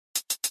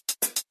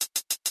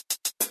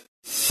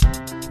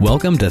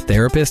Welcome to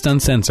Therapist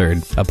Uncensored,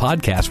 a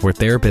podcast where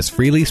therapists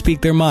freely speak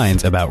their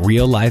minds about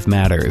real-life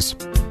matters.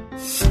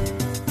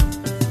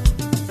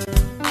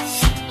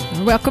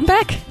 Welcome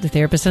back to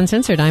Therapist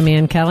Uncensored. I'm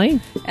Ann Kelly.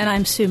 And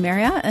I'm Sue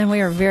Marriott, and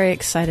we are very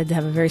excited to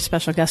have a very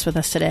special guest with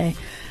us today.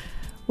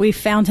 We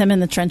found him in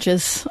the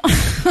trenches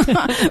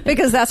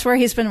because that's where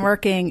he's been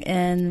working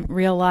in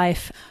real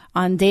life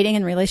on dating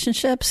and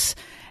relationships.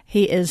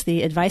 He is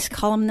the advice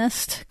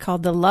columnist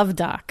called the Luv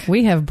Doc.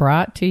 We have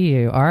brought to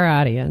you, our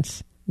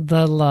audience,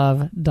 the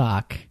Luv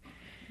Doc.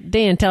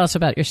 Dan, tell us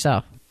about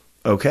yourself.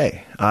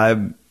 Okay.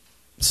 I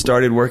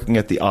started working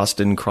at the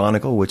Austin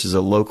Chronicle, which is a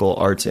local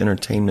arts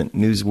entertainment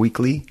news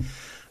weekly.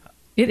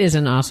 It is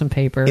an awesome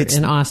paper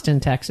in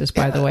Austin, Texas,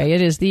 by the way.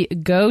 It is the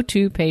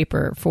go-to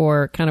paper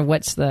for kind of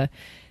what's the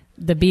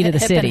beat of the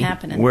city.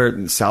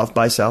 Where South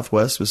by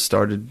Southwest was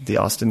started, the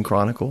Austin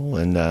Chronicle,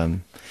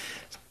 and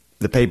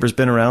the paper's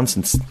been around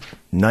since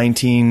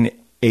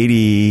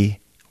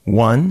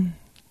 1981.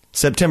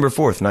 September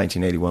 4th,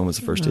 1981 was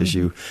the first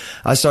issue.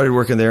 I started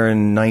working there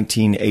in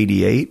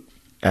 1988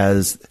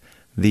 as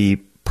the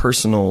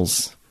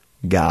personals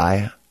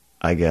guy,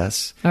 I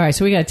guess. All right,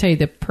 so we got to tell you,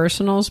 the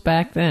personals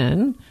back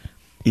then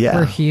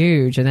were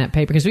huge in that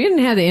paper because we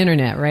didn't have the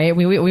internet, right?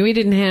 We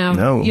didn't have,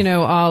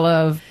 all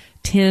of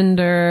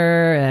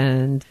Tinder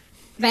and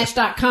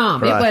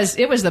Match.com. Right.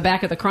 It was the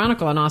back of the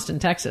Chronicle in Austin,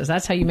 Texas.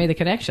 That's how you made the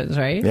connections,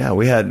 right? Yeah,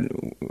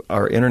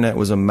 our internet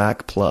was a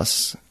Mac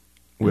Plus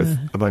with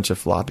a bunch of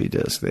floppy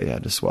disks they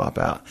had to swap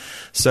out.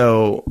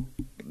 So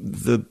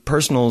the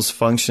personals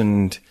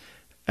functioned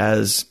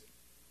as,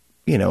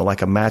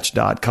 like a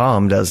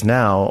Match.com does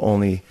now,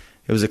 only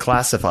it was a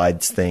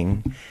classifieds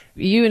thing.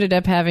 You ended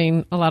up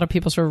having a lot of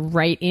people sort of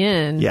write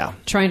in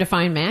trying to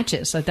find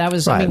matches. Like that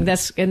was, right.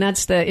 That's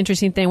the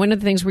interesting thing. One of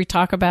the things we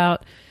talk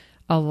about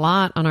a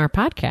lot on our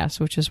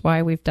podcast, which is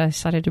why we've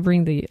decided to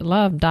bring the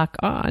Luv Doc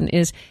on,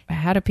 is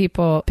how do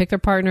people pick their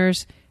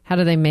partners? How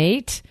do they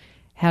mate?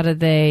 How do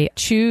they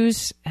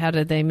choose? How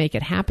do they make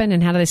it happen?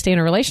 And how do they stay in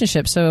a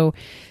relationship? So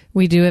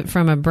we do it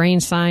from a brain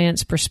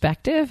science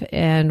perspective.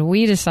 And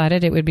we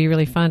decided it would be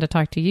really fun to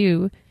talk to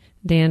you,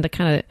 Dan, to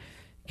kind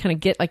of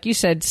get, like you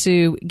said,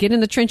 Sue, get in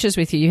the trenches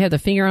with you. You have the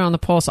finger on the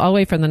pulse all the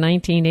way from the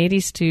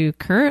 1980s to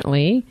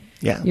currently.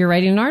 Yeah. You're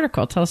writing an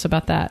article. Tell us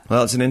about that.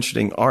 Well, it's an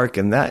interesting arc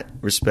in that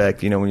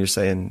respect. When you're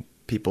saying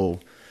people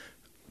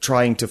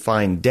trying to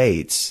find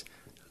dates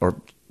or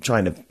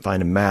trying to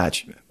find a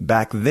match,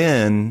 back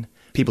then,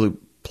 people who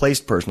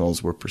placed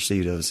personals were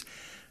perceived as,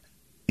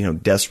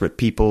 desperate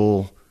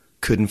people,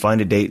 couldn't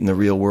find a date in the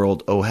real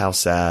world. Oh, how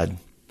sad.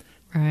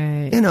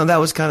 Right. That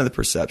was kind of the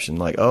perception.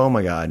 Like, oh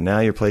my God,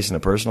 now you're placing a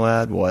personal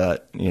ad?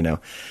 What?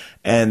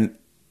 And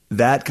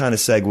that kind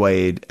of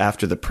segued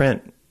after the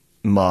print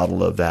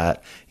model of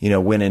that,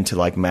 went into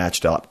like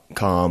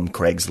Match.com,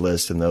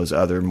 Craigslist, and those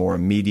other more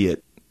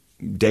immediate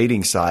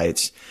dating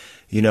sites.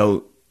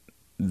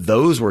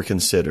 Those were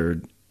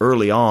considered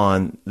early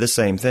on the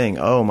same thing.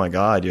 Oh my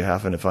God, you're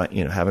having to find,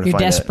 you're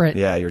desperate.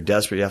 You're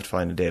desperate. You have to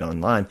find a date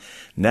online.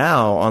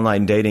 Now,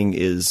 online dating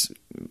is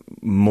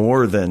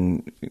more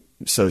than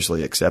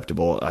socially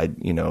acceptable.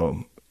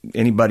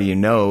 Anybody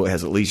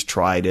has at least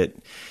tried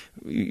it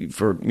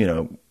for,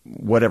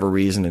 whatever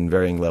reason and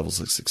varying levels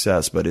of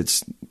success, but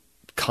it's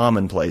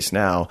commonplace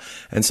now.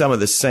 And some of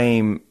the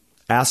same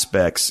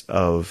aspects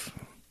of,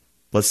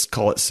 let's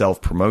call it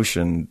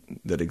self-promotion,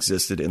 that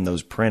existed in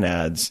those print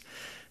ads.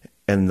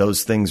 And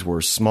those things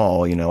were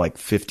small, like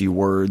 50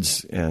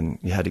 words, and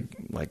you had to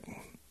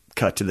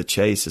cut to the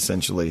chase,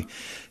 essentially.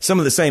 Some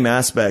of the same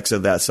aspects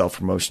of that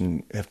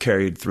self-promotion have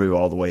carried through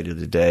all the way to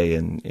today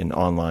in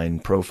online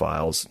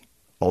profiles,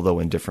 although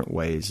in different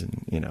ways.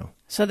 And,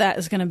 So that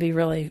is going to be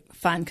really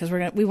fun because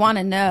we want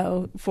to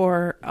know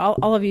for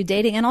all of you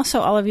dating and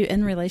also all of you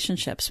in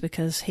relationships,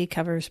 because he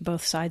covers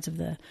both sides of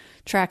the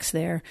tracks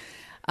there,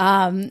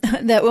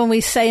 that when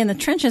we say in the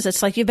trenches,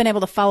 it's like you've been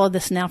able to follow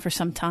this now for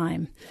some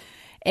time.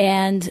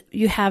 And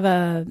you have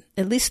at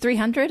least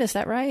 300, is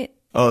that right?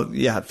 Oh,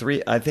 yeah.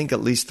 I think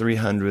at least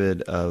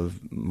 300 of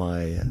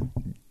my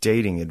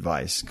dating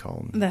advice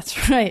column.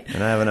 That's right.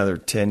 And I have another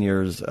 10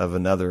 years of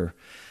another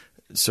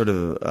sort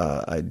of,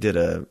 I did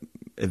a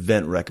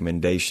event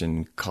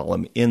recommendation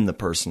column in the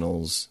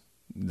personals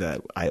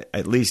that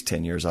at least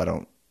 10 years. I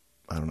don't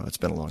know. It's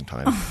been a long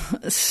time.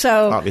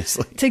 So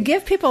obviously, to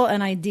give people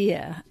an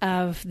idea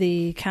of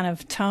the kind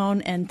of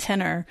tone and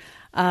tenor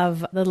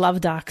of the Luv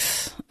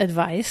Doc's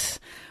advice,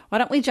 why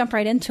don't we jump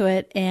right into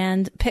it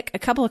and pick a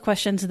couple of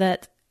questions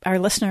that our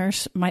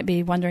listeners might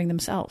be wondering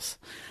themselves.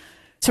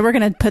 So we're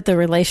going to put the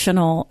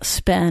relational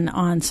spin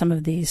on some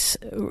of these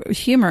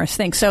humorous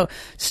things. So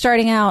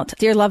starting out,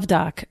 dear Luv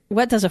Doc,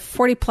 what does a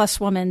 40-plus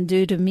woman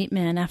do to meet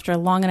men after a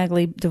long and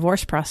ugly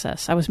divorce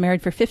process? I was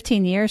married for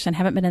 15 years and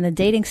haven't been in the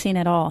dating scene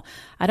at all.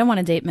 I don't want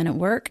to date men at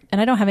work,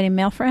 and I don't have any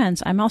male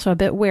friends. I'm also a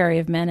bit wary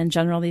of men in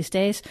general these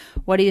days.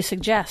 What do you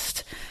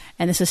suggest?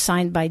 And this is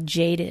signed by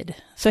Jaded.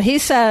 So he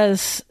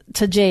says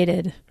to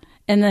Jaded,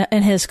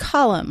 in his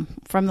column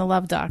from the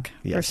Luv Doc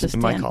versus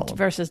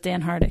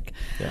Dan Hardick.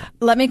 Yeah.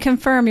 Let me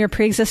confirm your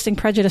pre-existing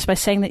prejudice by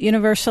saying that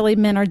universally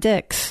men are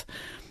dicks.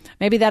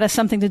 Maybe that has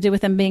something to do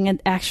with them being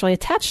actually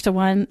attached to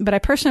one, but I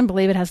personally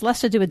believe it has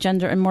less to do with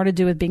gender and more to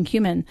do with being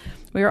human.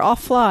 We are all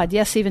flawed.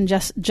 Yes, even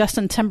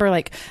Justin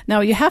Timberlake.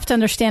 Now, you have to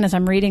understand as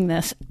I'm reading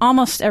this,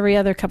 almost every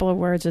other couple of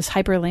words is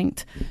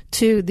hyperlinked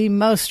to the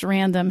most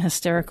random,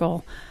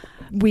 hysterical,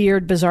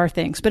 weird, bizarre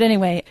things. But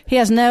anyway, he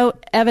has no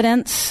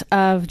evidence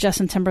of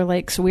Justin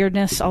Timberlake's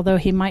weirdness, although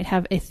he might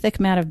have a thick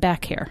mat of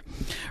back hair.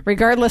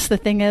 Regardless, the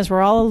thing is,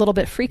 we're all a little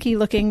bit freaky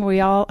looking. We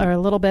all are a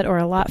little bit or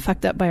a lot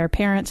fucked up by our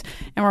parents,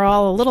 and we're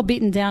all a little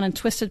beaten down and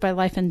twisted by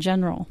life in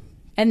general.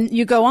 And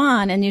you go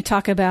on and you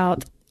talk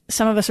about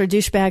some of us are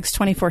douchebags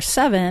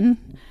 24/7,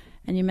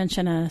 and you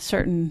mention a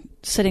certain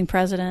sitting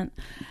president.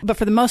 But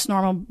for the most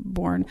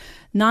normal-born,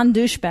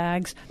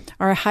 non-douchebags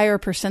are a higher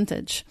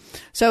percentage.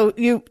 So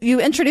you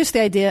introduce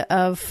the idea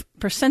of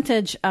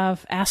percentage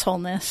of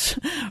assholeness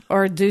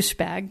or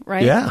douchebag,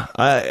 right? Yeah.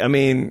 I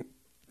mean,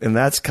 and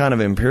that's kind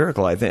of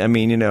empirical, I think. I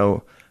mean,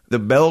 the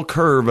bell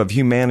curve of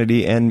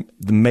humanity and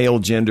the male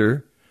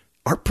gender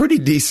are pretty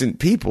decent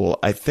people,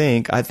 I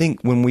think. I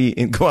think when we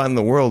go out in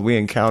the world, we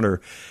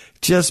encounter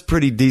just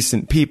pretty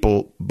decent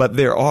people, but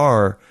there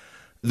are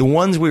the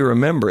ones we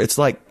remember. It's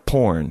like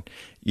porn.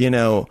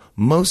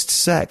 Most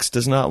sex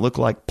does not look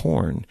like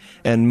porn,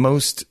 and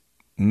most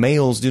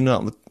males do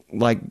not look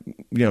like,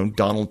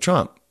 Donald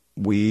Trump.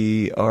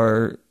 We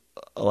are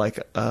like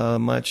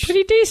much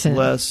pretty decent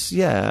less.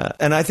 Yeah.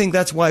 And I think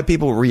that's why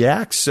people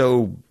react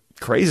so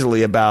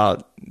crazily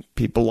about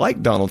people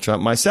like Donald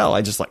Trump. Myself,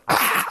 I just like,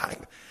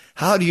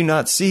 how do you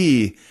not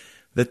see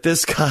that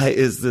this guy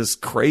is this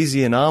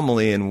crazy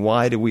anomaly, and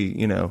why do we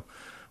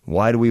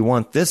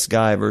want this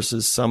guy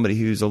versus somebody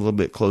who's a little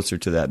bit closer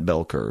to that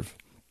bell curve?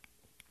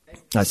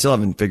 I still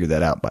haven't figured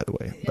that out, by the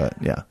way, but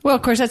yeah. Well,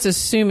 of course, that's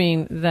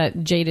assuming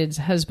that Jaded's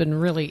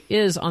husband really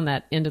is on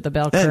that end of the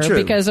bell curve.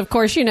 True. Because, of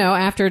course,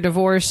 after a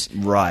divorce,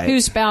 right,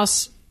 whose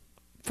spouse,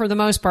 for the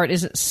most part,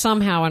 isn't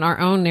somehow in our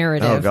own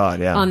narrative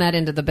on that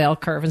end of the bell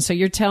curve. And so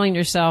you're telling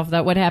yourself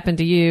that what happened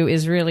to you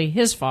is really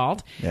his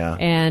fault. Yeah.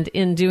 And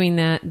in doing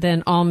that,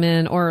 then all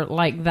men are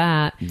like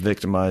that.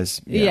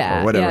 Victimize.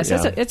 Yeah. Or whatever. Yeah,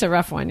 so it's a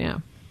rough one, yeah.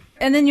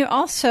 And then you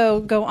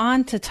also go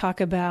on to talk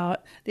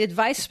about the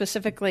advice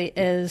specifically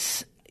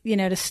is,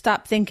 to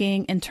stop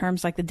thinking in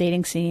terms like the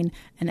dating scene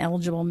and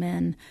eligible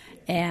men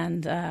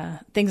and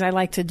things I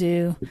like to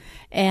do.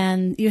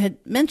 And you had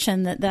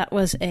mentioned that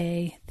was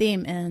a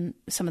theme in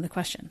some of the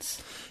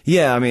questions.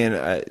 Yeah, I mean,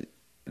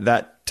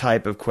 that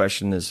type of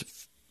question is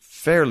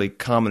fairly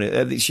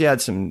common. She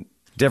had some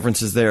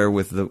differences there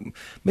but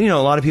a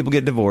lot of people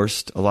get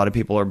divorced. A lot of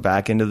people are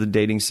back into the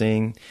dating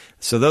scene.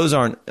 So those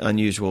aren't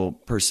unusual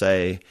per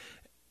se.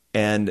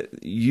 And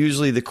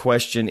usually the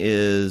question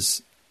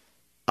is,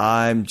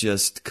 I'm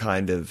just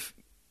kind of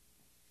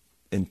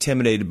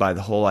intimidated by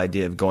the whole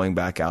idea of going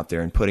back out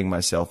there and putting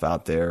myself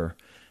out there.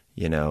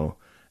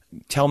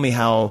 Tell me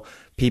how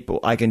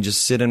I can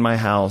just sit in my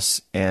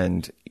house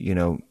and,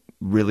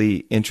 really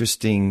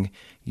interesting,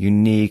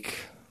 unique,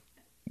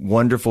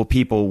 wonderful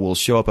people will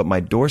show up at my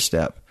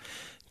doorstep.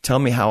 Tell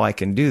me how I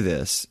can do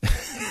this.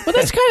 Well,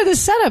 that's kind of the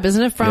setup,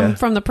 isn't it?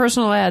 From the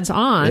personal ads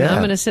on. Yeah. I'm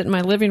going to sit in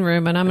my living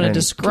room and I'm going to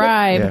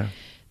describe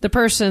the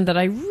person that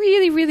I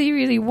really, really,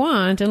 really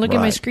want and look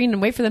at my screen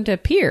and wait for them to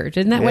appear.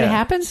 Isn't that what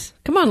happens?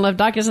 Come on, Luv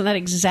Doc. Isn't that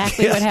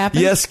exactly what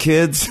happens? Yes,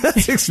 kids.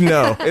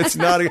 No, it's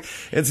not.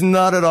 It's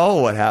not at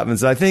all what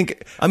happens.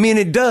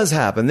 It does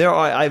happen.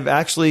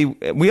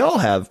 We all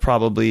have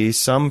probably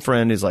some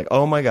friend who's like,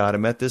 oh my God, I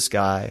met this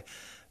guy,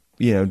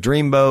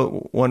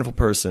 dreamboat, wonderful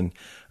person.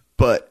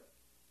 But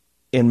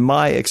in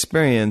my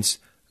experience,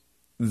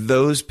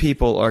 those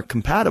people are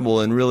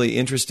compatible in really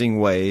interesting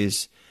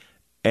ways,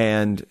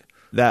 and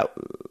that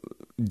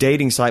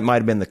dating site might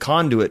have been the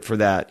conduit for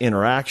that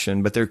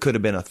interaction, but there could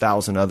have been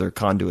 1,000 other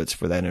conduits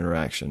for that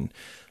interaction.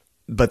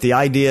 But the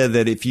idea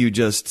that if you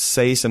just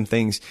say some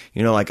things,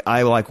 like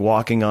I like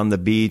walking on the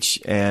beach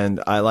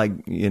and I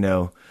like,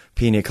 pina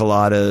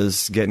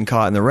coladas, getting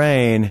caught in the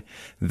rain,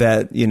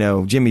 that,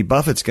 Jimmy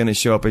Buffett's going to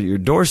show up at your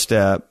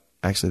doorstep.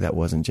 Actually, that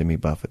wasn't Jimmy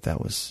Buffett.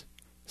 That was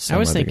I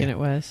was thinking it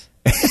was.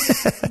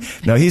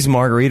 No, he's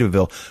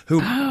Margaritaville.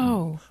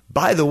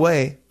 By the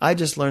way, I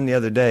just learned the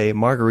other day,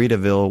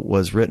 Margaritaville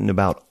was written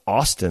about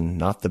Austin,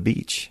 not the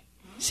beach.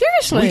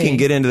 Seriously? We can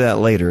get into that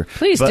later.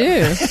 Please do.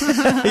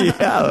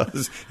 Yeah,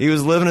 he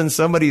was living in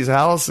somebody's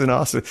house in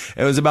Austin.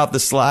 It was about the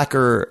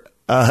slacker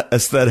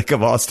aesthetic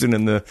of Austin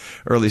in the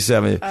early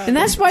 70s. And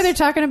that's why they're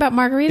talking about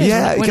margaritas.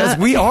 Yeah, because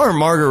we are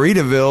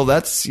Margaritaville.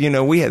 That's,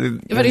 we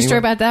had... Funny story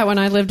about that, when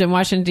I lived in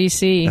Washington,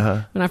 D.C.,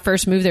 when I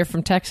first moved there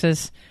from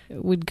Texas,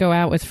 we'd go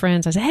out with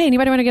friends. I said, hey,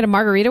 anybody want to get a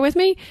margarita with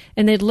me?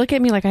 And they'd look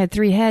at me like I had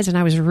 3 heads and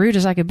I was rude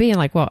as I could be. And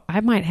like, well, I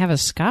might have a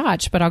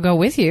scotch, but I'll go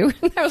with you.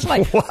 I was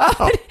like,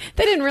 wow.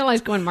 They didn't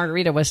realize going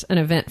margarita was an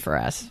event for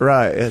us.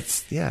 Right.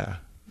 It's, yeah.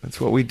 That's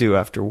what we do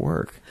after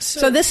work.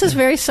 So this is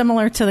very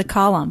similar to the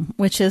column,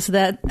 which is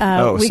that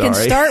we can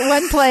start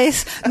one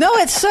place. No,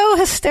 it's so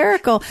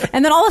hysterical.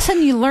 And then all of a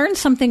sudden you learn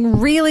something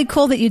really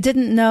cool that you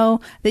didn't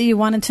know that you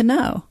wanted to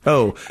know.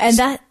 Oh, and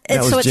that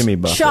was Jimmy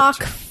Buffett.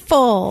 Chock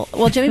full.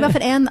 Well, Jimmy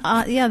Buffett and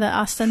the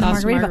Austin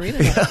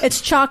Margarita. Yeah.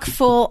 It's chock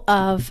full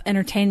of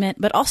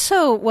entertainment. But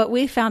also what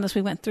we found as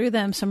we went through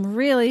them, some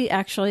really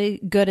actually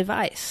good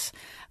advice.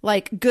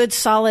 Like good,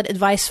 solid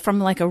advice from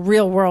like a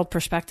real world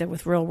perspective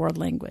with real world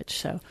language.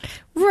 So,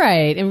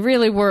 right. And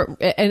really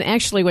and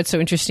actually what's so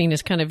interesting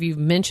is kind of, you've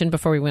mentioned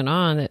before we went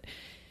on that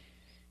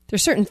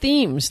there's certain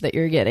themes that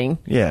you're getting.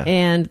 Yeah.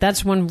 And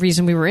that's one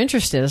reason we were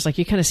interested, is like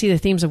you kind of see the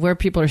themes of where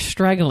people are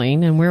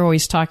struggling, and we're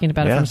always talking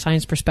about it from a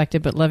science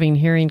perspective, but loving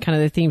hearing kind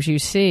of the themes you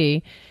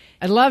see.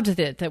 I loved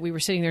that we were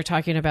sitting there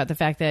talking about the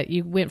fact that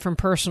you went from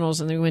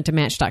personals and then we went to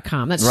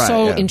Match.com. That's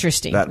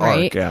interesting, that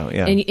right? Arc,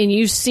 yeah. And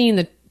you've seen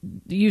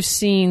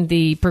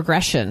the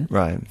progression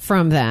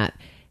from that,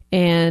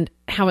 and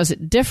how has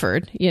it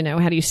differed?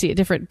 How do you see it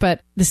different?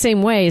 But the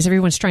same way as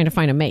everyone's trying to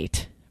find a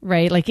mate,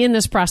 right? Like in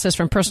this process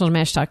from personal to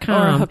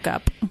Match.com. Or a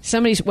hookup.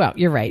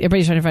 You're right.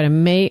 Everybody's trying to find a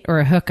mate or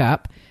a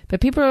hookup,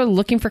 but people are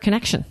looking for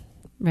connection,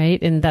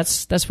 right? And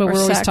that's what we're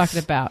always talking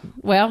about.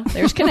 Well,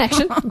 there's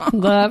connection.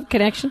 Love,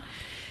 connection.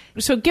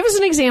 So give us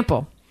an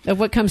example of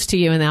what comes to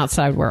you in the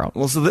outside world.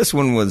 Well, so this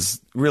one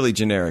was really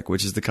generic,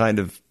 which is the kind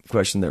of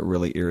question that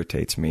really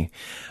irritates me.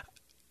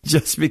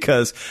 Just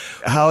because,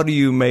 how do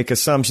you make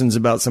assumptions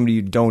about somebody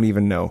you don't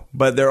even know?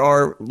 But there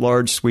are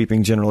large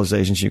sweeping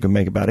generalizations you can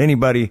make about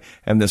anybody,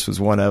 and this was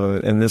one of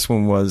them. And this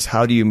one was,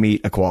 how do you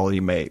meet a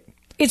quality mate?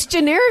 It's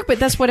generic, but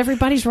that's what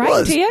everybody's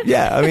writing to you.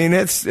 Yeah, I mean,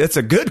 it's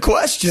a good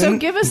question. So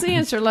give us the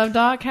answer, Luv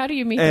Doc. How do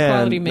you meet the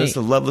quality mate? That's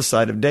the loveless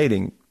side of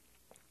dating.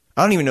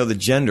 I don't even know the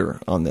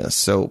gender on this.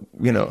 So,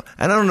 and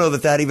I don't know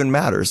that even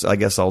matters. I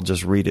guess I'll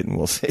just read it and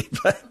we'll see.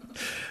 But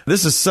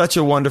this is such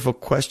a wonderful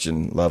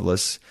question,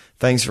 Loveless.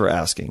 Thanks for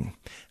asking.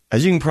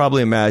 As you can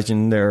probably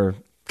imagine, there are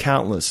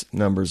countless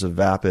numbers of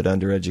vapid,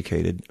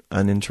 undereducated,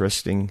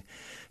 uninteresting,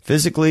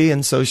 physically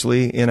and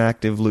socially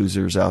inactive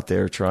losers out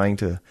there trying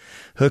to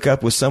hook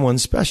up with someone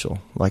special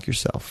like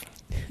yourself.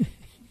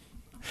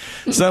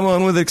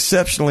 Someone with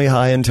exceptionally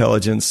high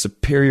intelligence,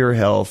 superior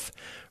health,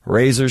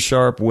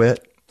 razor-sharp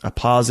wit, a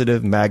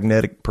positive,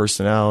 magnetic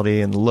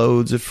personality, and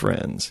loads of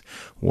friends.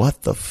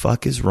 What the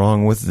fuck is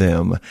wrong with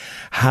them?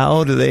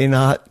 How do they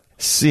not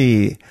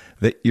see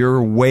that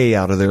you're way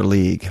out of their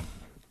league?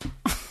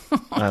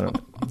 I don't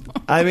know.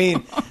 I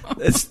mean,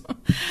 this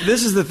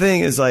is the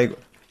thing, is like,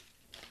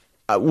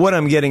 what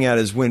I'm getting at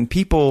is when they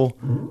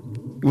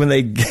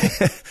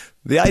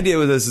the idea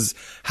with this is,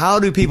 how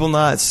do people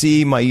not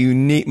see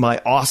my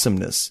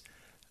awesomeness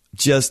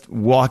just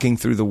walking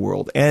through the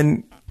world?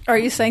 And are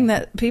you saying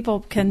that people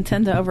can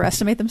tend to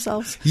overestimate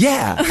themselves?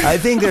 Yeah, I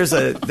think there's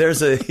a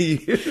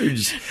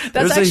huge.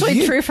 That's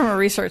actually true from a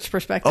research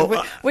perspective.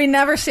 We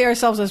never see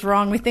ourselves as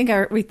wrong. We think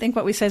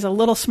what we say is a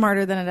little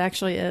smarter than it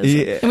actually is.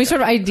 Yeah. And we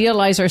sort of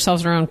idealize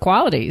ourselves around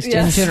qualities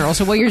in general.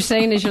 So what you're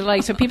saying is,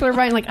 so people are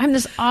writing like, I'm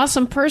this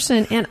awesome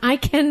person and I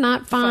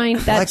cannot find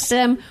that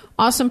same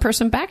awesome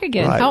person back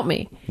again. Right. Help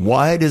me.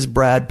 Why does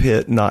Brad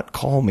Pitt not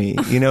call me?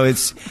 I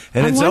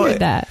wondered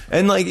that.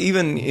 And like,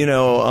 even,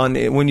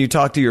 when you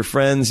talk to your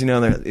friends,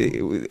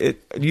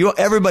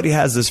 everybody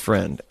has this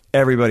friend.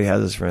 Everybody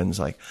has this friend. It's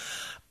like,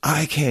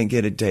 I can't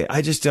get a date.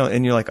 I just don't.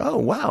 And you're like, oh,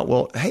 wow.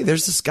 Well, hey,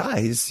 there's this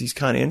guy. He's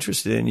kind of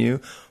interested in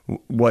you.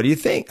 What do you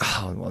think?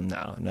 Oh, well,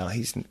 no,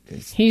 he's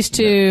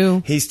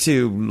too,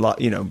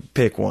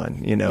 pick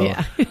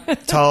one,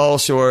 tall,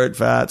 short,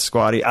 fat,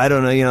 squatty. I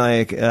don't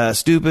know,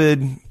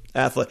 stupid,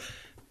 athletic.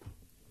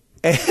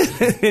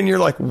 And you're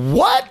like,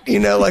 what?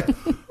 What?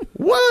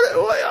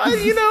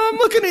 I'm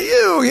looking at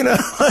you,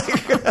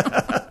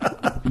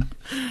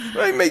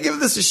 I may give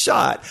this a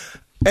shot.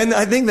 And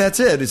I think that's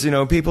it. It's,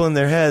 people in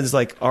their heads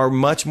are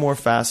much more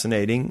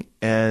fascinating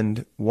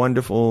and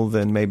wonderful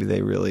than maybe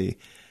they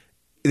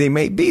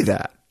may be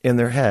that in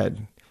their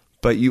head.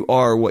 But you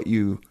are what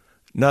you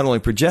not only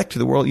project to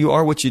the world, you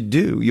are what you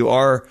do. You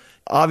are,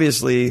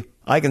 obviously,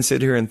 I can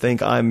sit here and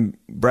think I'm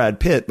Brad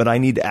Pitt, but I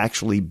need to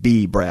actually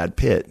be Brad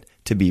Pitt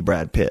to be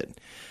Brad Pitt.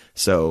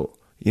 So,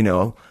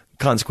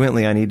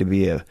 consequently, I need to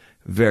be a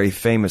very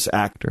famous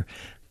actor.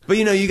 But,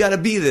 you got to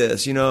be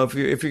this. If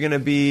you're going to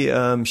be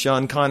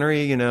Sean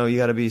Connery, you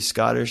got to be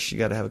Scottish. You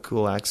got to have a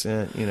cool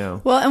accent,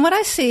 Well, and what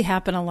I see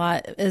happen a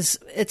lot is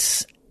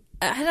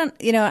I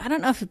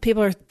don't know if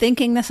people are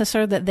thinking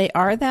necessarily that they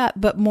are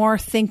that, but more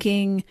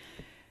thinking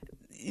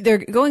they're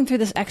going through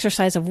this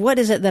exercise of what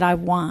is it that I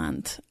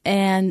want?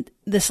 And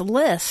this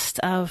list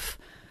of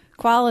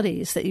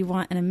qualities that you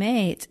want in a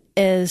mate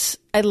is,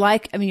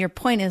 your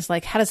point is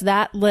how does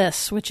that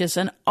list, which is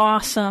an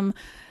awesome,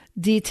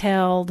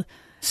 detailed,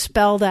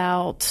 spelled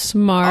out,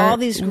 smart, all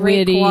these great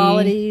witty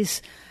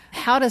qualities,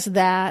 how does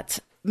that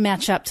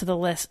match up to the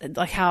list,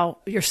 how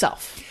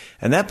yourself?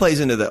 And that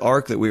plays into the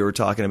arc that we were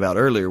talking about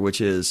earlier,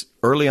 which is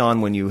early on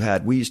when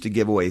we used to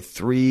give away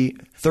 30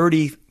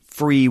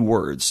 free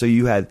words. So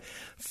you had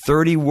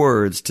 30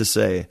 words to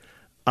say,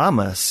 I'm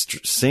a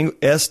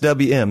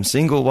SWM,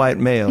 single white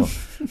male,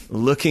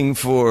 looking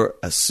for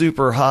a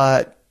super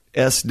hot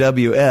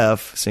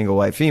SWF, single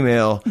white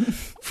female,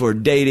 for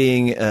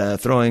dating,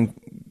 throwing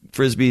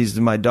Frisbees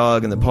to my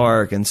dog in the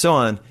park, and so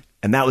on.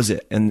 And that was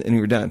it. And we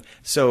were done.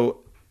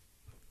 So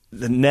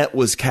the net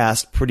was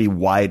cast pretty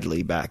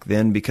widely back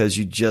then because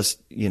you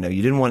just, you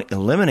didn't want to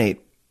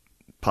eliminate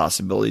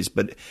possibilities,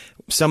 but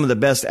some of the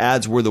best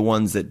ads were the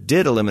ones that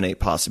did eliminate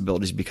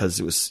possibilities because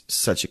it was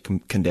such a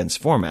condensed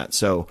format.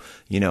 So,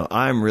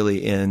 I'm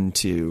really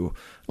into...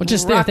 Well,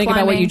 just there, think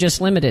about what you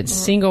just limited.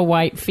 Single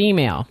white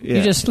female. Yeah.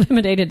 You just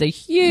eliminated the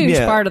huge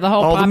part of the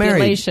whole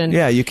population.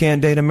 You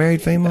can't date a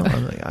married female?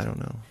 I'm like, I don't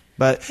know.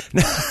 But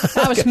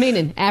I was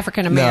meaning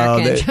African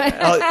American.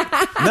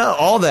 No,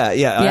 all that.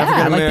 Yeah,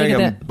 African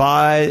American,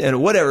 bi,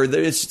 and whatever.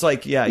 It's just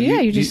like,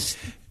 you just...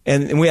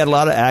 And we had a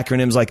lot of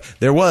acronyms. Like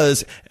there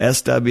was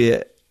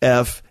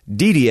SWF,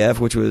 DDF,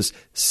 which was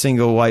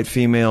single white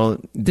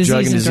female,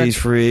 drug and disease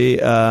free.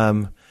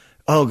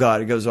 Oh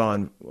God, it goes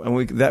on.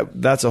 And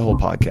that's a whole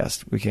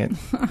podcast. We can't,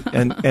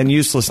 and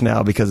useless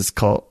now because it's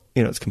called,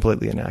 it's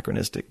completely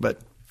anachronistic.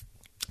 But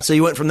so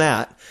you went from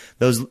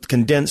those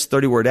condensed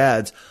 30-word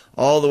ads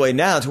all the way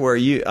now to where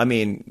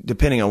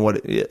depending on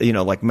what,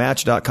 like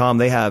Match.com,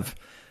 they have,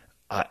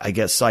 I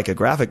guess,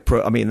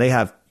 they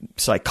have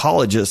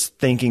psychologists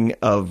thinking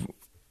of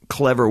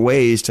clever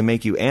ways to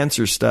make you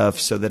answer stuff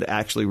so that it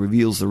actually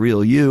reveals the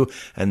real you,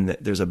 and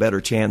that there's a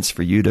better chance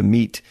for you to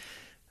meet.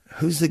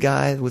 Who's the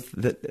guy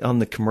on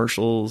the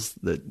commercials,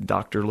 the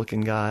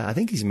doctor-looking guy? I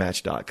think he's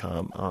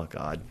Match.com. Oh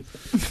God,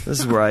 this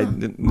is where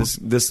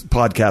this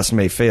podcast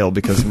may fail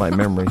because of my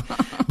memory,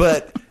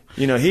 but.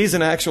 He's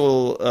an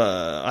actual,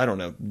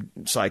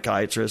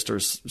 psychiatrist or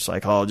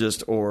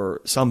psychologist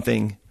or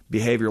something,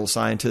 behavioral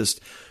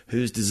scientist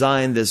who's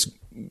designed this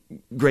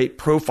great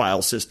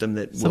profile system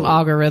that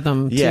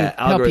algorithm to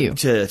help you.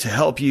 To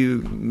help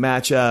you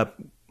match up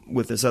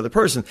with this other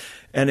person.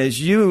 And as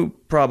you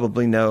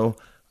probably know,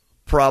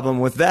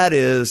 problem with that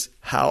is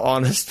how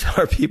honest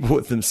are people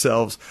with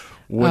themselves?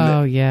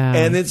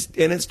 And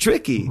it's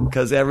tricky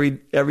because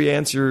every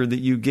answer that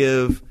you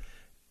give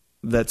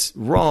that's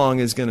wrong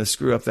is going to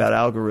screw up that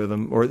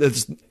algorithm, or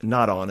that's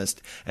not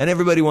honest. And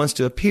everybody wants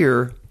to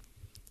appear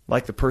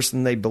like the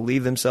person they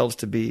believe themselves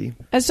to be.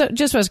 And so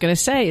just what I was going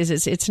to say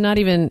is it's not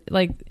even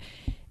like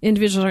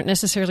individuals aren't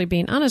necessarily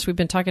being honest. We've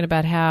been talking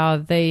about how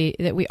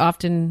that we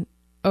often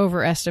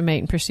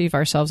overestimate and perceive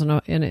ourselves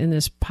in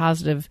this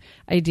positive,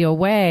 ideal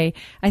way.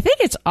 I think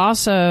it's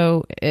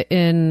also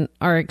in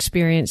our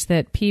experience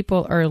that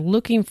people are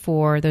looking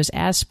for those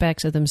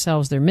aspects of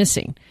themselves they're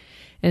missing.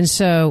 And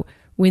so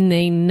when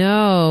they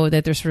know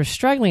that they're sort of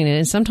struggling,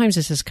 and sometimes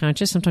this is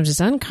conscious, sometimes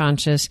it's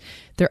unconscious,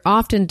 they're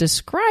often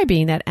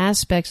describing that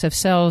aspects of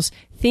selves,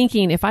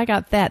 thinking, if I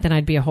got that, then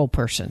I'd be a whole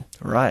person.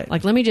 Right.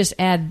 Like, let me just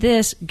add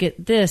this,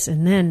 get this,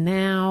 and then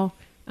now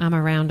I'm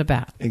a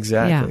roundabout.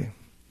 Exactly.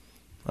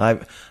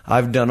 Yeah.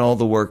 I've done all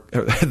the work.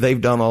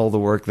 They've done all the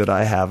work that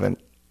I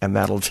haven't, and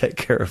that'll take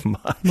care of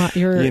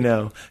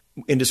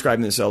in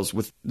describing themselves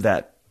with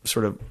that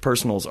sort of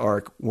personals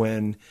arc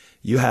when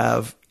you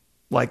have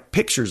like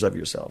pictures of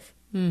yourself.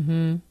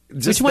 Mm-hmm.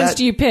 Which ones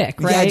do you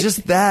pick, right? Yeah,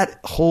 just that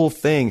whole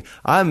thing.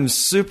 I'm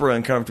super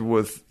uncomfortable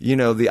with,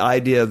 the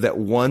idea that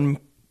one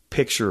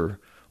picture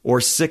or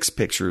 6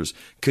 pictures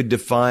could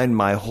define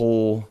my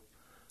whole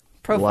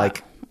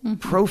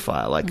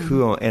profile, like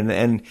who,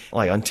 and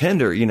like on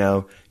Tinder,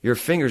 your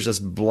fingers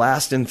just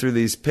blasting through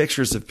these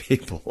pictures of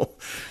people,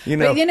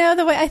 But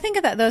the way I think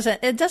of that,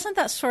 it doesn't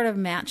that sort of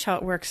match how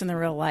it works in the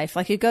real life?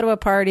 Like you go to a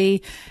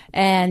party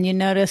and you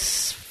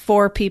notice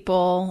 4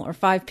 people or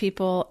 5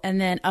 people, and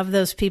then of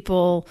those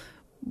people,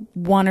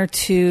 1 or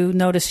 2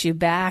 notice you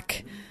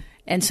back,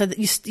 and so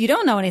that you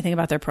don't know anything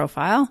about their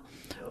profile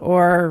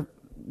or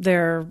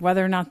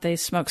whether or not they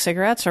smoke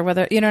cigarettes or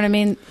whether, you know what I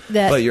mean?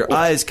 But your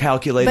eyes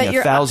calculating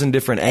 1,000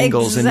 different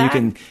angles, and you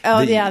can.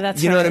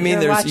 That's you know right. what I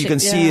mean. You can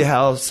see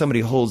how somebody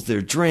holds their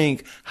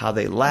drink, how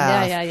they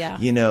laugh.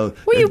 Yeah.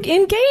 Well, you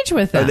engage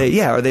with them.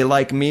 Are they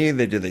like me?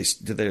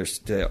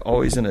 They're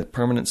always in a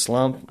permanent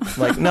slump.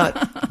 Like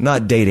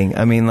not dating.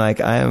 I mean, like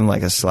I am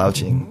like a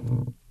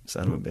slouching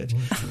son of a bitch,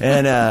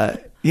 and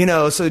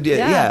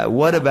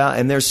What about?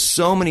 And there's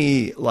so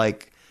many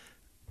like.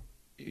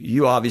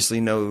 You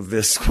obviously know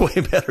this way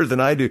better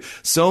than I do.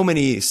 So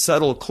many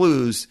subtle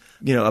clues,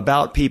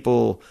 about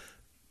people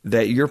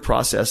that you're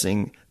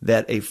processing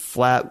that a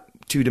flat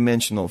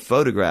 2-dimensional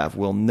photograph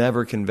will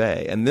never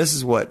convey. And this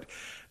is what,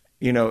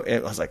 I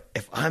was like,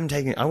 if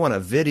I want a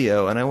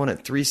video and I want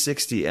it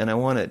 360 and I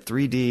want it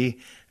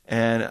 3D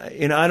and,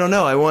 I don't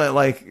know. I want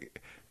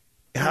like,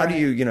 how do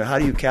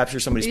you capture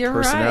somebody's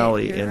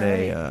personality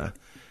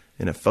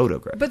in a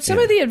photograph? But some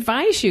of the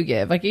advice you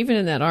give, like even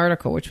in that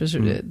article, which was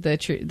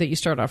that you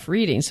start off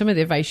reading, some of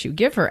the advice you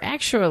give her,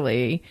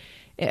 actually,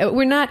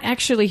 we're not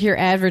actually here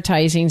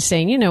advertising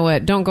saying, you know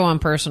what, don't go on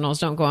personals,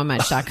 don't go on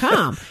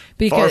Match.com.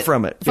 Far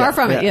from it. Far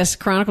from it. Yes,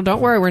 Chronicle,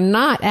 don't worry. We're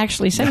not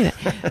actually saying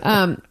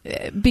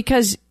that.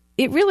 Because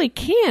it really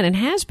can and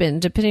has been,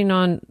 depending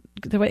on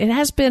it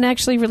has been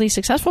actually really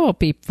successful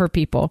for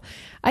people.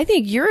 I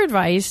think your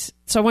advice,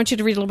 so I want you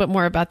to read a little bit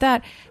more about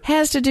that,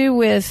 has to do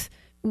with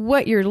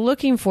what you're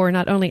looking for,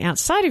 not only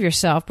outside of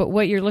yourself, but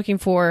what you're looking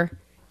for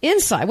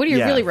inside. What are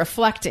you really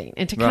reflecting,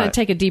 and to kind of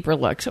take a deeper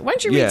look. So why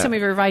don't you read some of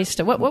your advice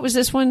to what was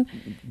this one?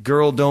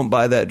 Girl, don't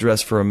buy that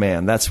dress for a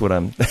man. That's what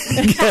I'm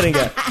getting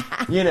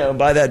at.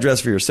 Buy that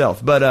dress for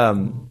yourself. But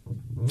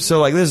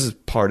so like this is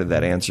part of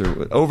that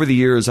answer. Over the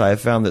years, I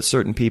have found that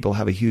certain people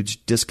have a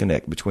huge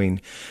disconnect between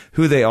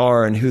who they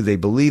are and who they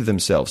believe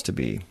themselves to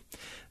be.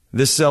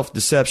 This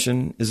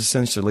self-deception is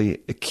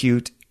essentially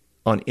acute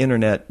on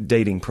internet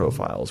dating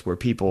profiles where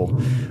people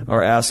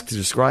are asked to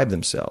describe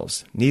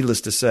themselves.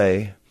 Needless to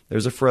say,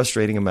 there's a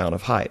frustrating amount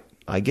of hype.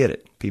 I get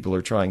it. People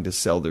are trying to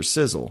sell their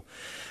sizzle.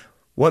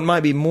 What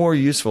might be more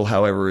useful,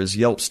 however, is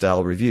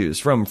Yelp-style reviews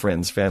from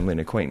friends, family,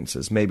 and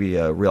acquaintances. Maybe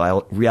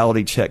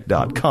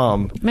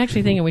realitycheck.com. I'm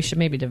actually thinking we should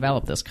maybe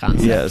develop this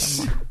concept.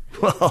 Yes.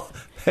 Well,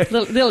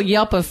 little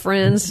Yelp of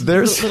friends,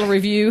 little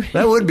review.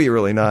 That would be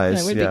really nice.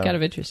 That would be kind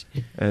of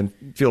interesting. And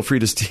feel free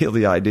to steal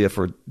the idea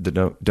for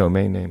the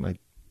domain name.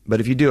 But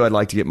if you do, I'd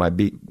like to get my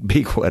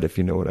beak wet, if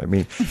you know what I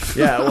mean.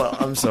 Yeah, well,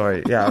 I'm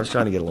sorry. Yeah, I was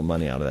trying to get a little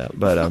money out of that.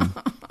 But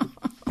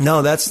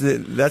no, that's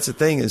the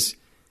thing is,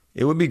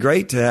 it would be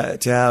great to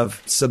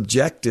have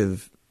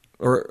objective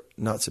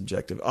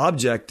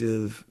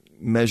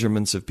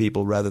measurements of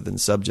people rather than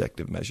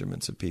subjective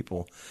measurements of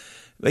people.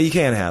 But you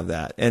can't have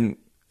that. And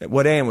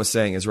what Ann was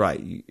saying is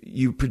right.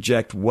 You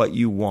project what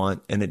you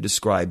want, and it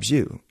describes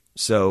you.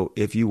 So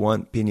if you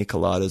want pina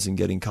coladas and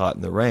getting caught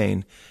in the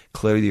rain,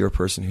 clearly you're a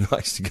person who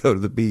likes to go to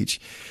the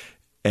beach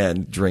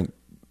and drink.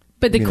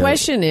 But the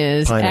question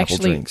is,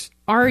 actually, drinks.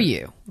 Are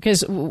you?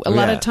 Because a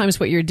lot of times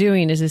what you're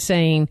doing is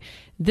saying,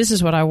 this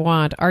is what I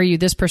want. Are you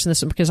this person?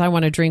 Because I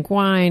want to drink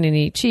wine and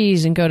eat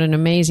cheese and go to an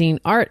amazing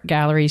art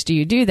galleries. Do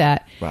you do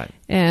that? Right.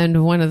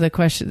 And one of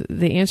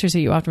the answers that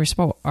you often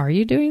respond, are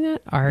you doing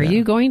that? Are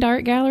you going to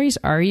art galleries?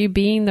 Are you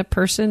being the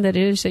person that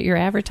you're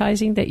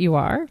advertising that you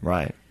are?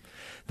 Right.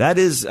 That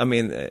is, I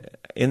mean,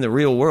 in the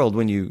real world,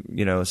 when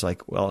it's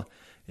like, well,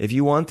 if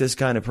you want this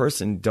kind of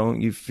person, don't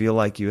you feel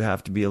like you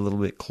have to be a little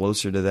bit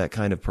closer to that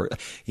kind of person?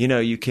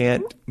 You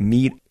can't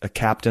meet a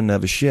captain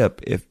of a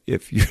ship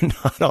if you're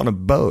not on a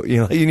boat.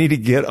 You need to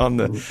get on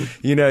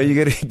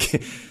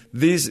the,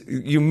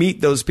 you meet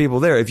those people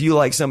there. If you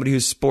like somebody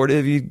who's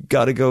sportive, you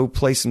got to go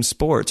play some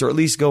sports, or at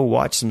least go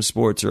watch some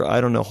sports, or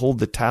I don't know, hold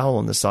the towel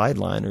on the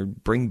sideline, or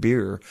bring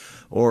beer.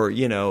 Or,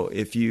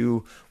 if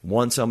you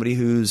want somebody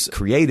who's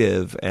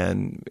creative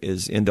and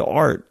is into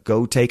art,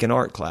 go take an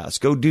art class.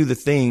 Go do the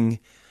thing.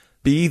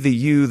 Be the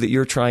you that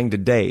you're trying to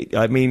date.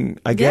 I mean,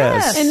 I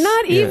guess. And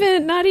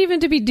not even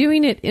to be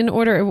doing it in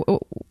order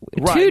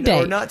to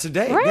date. Or not to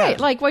date. Right.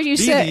 Yeah. Like what you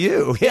said. Be the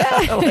you.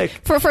 Yeah. Like,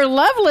 for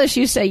loveless,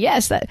 you say,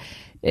 yes, that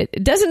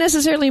it doesn't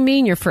necessarily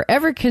mean you're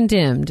forever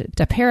condemned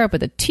to pair up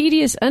with a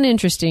tedious,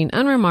 uninteresting,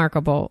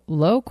 unremarkable,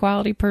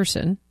 low-quality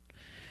person.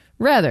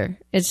 Rather,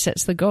 it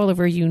sets the goal of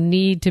where you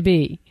need to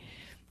be.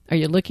 Are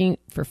you looking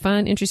for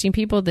fun, interesting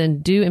people? Then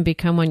do and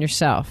become one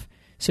yourself.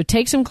 So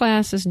take some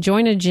classes,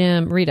 join a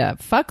gym, read a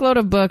fuckload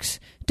of books,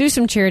 do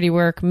some charity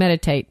work,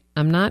 meditate.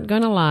 I'm not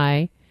going to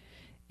lie.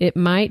 It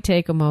might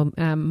take a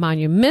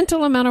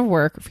monumental amount of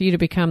work for you to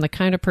become the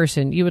kind of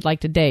person you would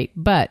like to date.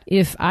 But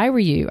if I were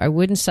you, I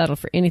wouldn't settle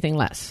for anything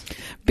less.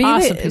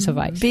 Awesome piece of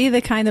advice. Be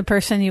the kind of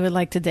person you would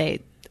like to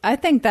date. I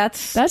think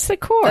that's the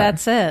core.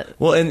 That's it.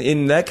 Well,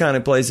 and that kind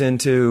of plays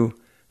into,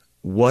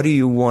 what are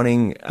you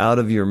wanting out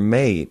of your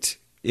mate?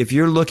 If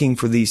you're looking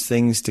for these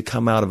things to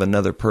come out of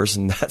another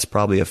person, that's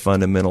probably a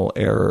fundamental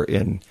error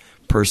in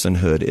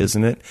personhood,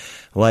 isn't it?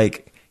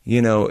 Like,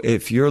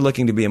 if you're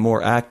looking to be a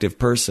more active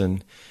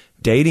person,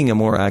 dating a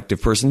more active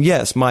person,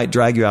 yes, might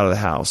drag you out of the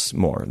house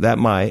more. That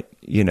might,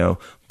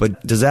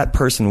 but does that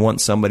person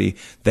want somebody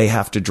they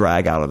have to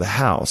drag out of the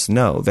house?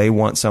 No, they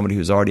want somebody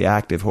who's already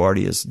active, who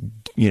already is,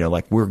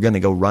 like, we're going to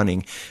go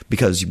running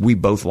because we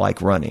both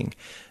like running.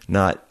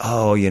 Not,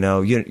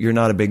 you're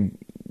not a big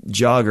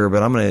jogger,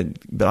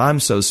 but I'm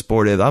so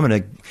sportive. I'm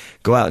going to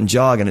go out and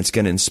jog, and it's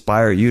going to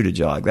inspire you to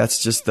jog.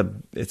 That's just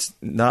it's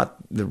not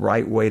the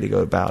right way to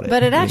go about it.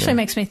 But it actually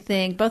makes me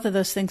think, both of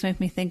those things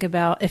make me think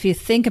about, if you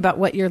think about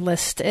what your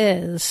list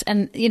is,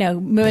 and,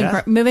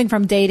 moving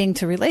from dating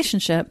to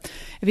relationship,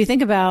 if you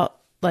think about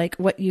like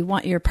what you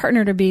want your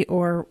partner to be,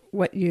 or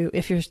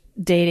if you're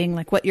dating,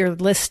 like what your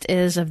list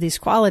is of these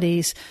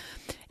qualities.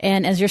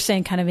 And as you're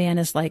saying, kind of, Ann,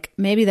 is like,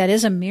 maybe that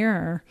is a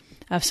mirror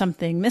of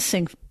something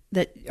missing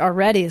that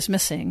already is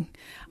missing,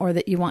 or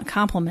that you want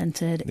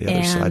complemented. The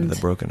other side of the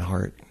broken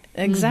heart.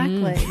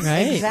 Exactly. Mm-hmm.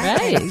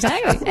 Right.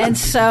 Exactly. And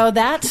so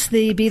that's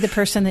be the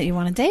person that you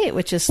want to date,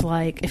 which is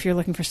like, if you're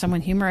looking for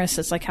someone humorous,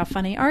 it's like, how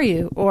funny are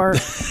you? Or,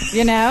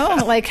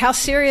 like, how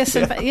serious,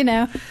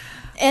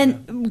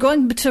 And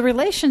going to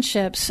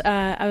relationships,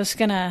 I was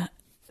going to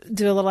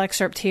do a little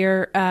excerpt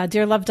here.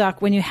 Dear Luv Doc,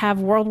 when you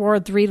have World War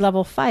III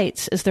level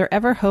fights, is there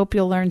ever hope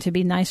you'll learn to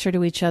be nicer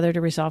to each other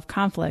to resolve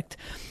conflict?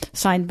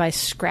 Signed by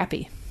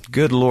Scrappy.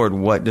 Good Lord,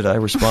 what did I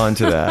respond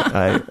to that?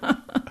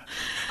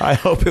 I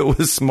hope it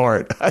was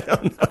smart. I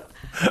don't know.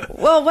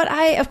 Well, what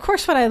I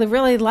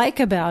really like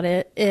about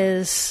it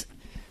is,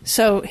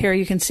 so here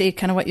you can see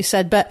kind of what you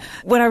said, but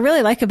what I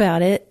really like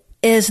about it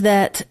is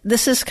that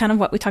this is kind of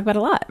what we talk about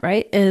a lot,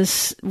 right?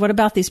 Is what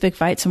about these big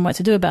fights and what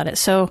to do about it?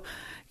 So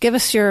give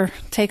us your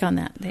take on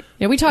that.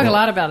 Yeah, we talk a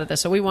lot about it, though,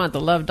 so we want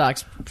the Love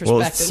Doc's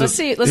perspective. Let's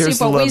see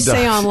if what we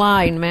say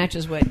online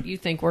matches what you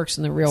think works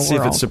in the real world. See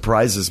if it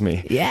surprises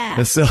me.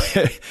 Yeah. So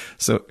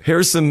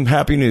here's some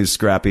happy news,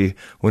 Scrappy.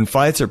 When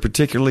fights are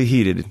particularly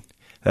heated,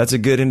 that's a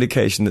good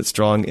indication that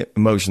strong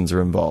emotions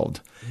are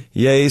involved.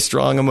 Yay,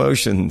 strong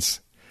emotions.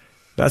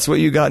 That's what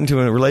you got into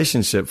a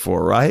relationship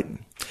for, right?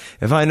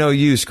 If I know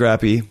you,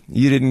 Scrappy,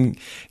 you didn't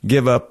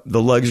give up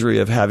the luxury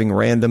of having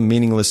random,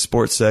 meaningless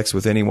sports sex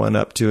with anyone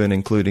up to and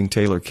including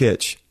Taylor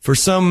Kitsch. For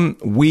some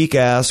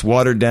weak-ass,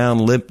 watered-down,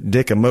 limp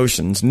dick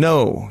emotions,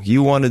 no,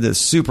 you wanted a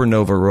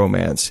supernova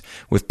romance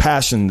with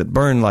passion that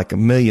burned like a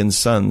million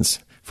suns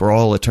for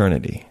all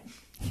eternity.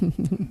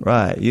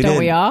 Right. Don't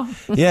we all?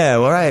 Yeah,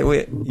 well,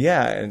 right.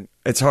 And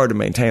it's hard to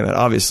maintain that,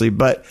 obviously,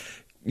 but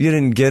you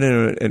didn't get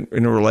in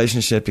a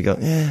relationship to go,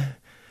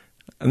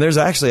 And there's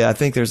actually, I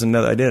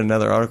did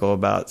another article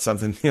about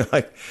something you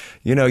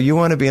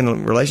want to be in a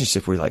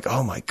relationship where you're like,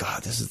 oh my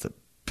God, this is the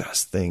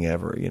best thing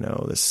ever.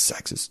 This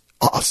sex is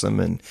awesome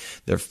and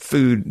their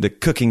food, the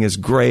cooking is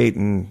great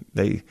and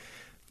they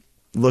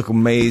look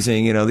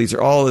amazing. These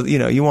are all,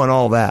 you want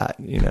all that,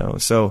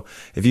 So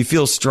if you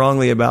feel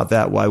strongly about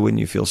that, why wouldn't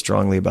you feel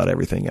strongly about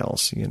everything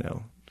else,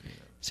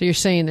 So you're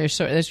saying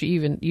there's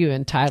you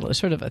entitled it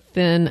sort of a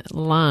thin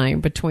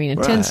line between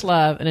intense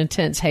love and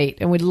intense hate,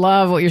 and we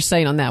love what you're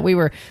saying on that. We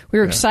were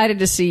excited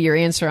to see your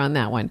answer on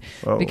that one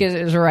because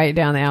it was right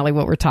down the alley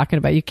what we're talking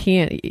about. You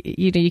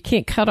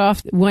can't cut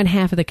off one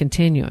half of the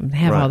continuum,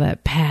 have all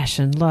that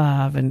passion,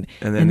 love, and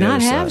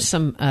not have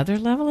some other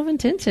level of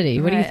intensity.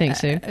 What do you think,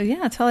 Sue? Yeah,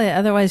 I tell you.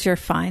 Otherwise, you're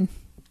fine.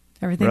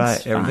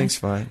 Everything's fine. Everything's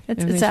fine.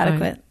 It's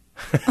adequate.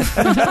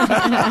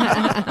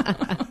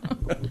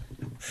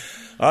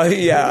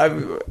 I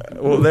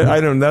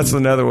don't. That's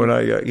another one.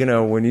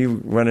 When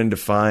you run into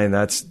fine,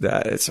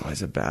 it's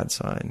always a bad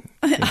sign.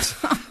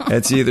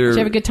 It's either. Did you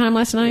have a good time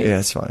last night? Yeah,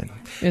 it's fine.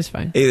 It's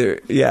fine.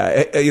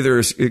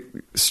 Either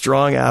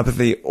strong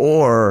apathy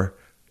or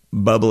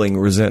bubbling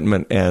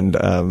resentment and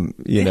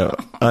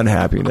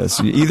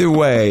unhappiness. Either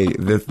way,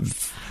 the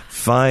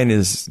fine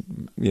is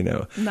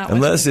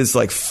unless it's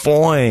like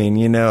fine.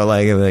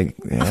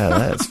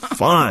 That's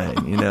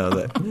fine.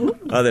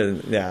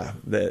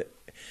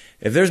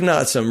 If there's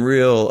not some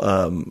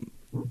real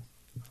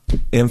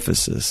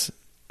emphasis,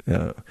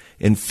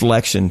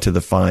 inflection to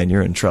the fine,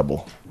 you're in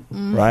trouble,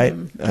 right?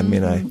 I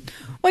mean,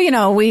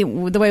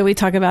 Well, the way we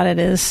talk about it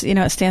is,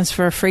 it stands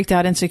for freaked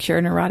out, insecure,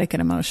 neurotic,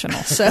 and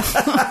emotional. So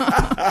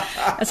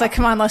it's like,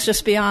 come on, let's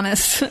just be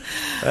honest.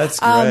 That's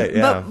great.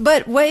 Yeah.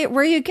 But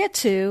where you get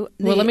to?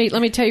 Let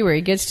me tell you where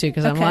he gets to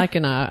because I'm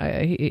liking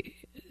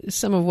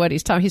some of what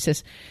he's talking. He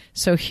says,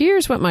 so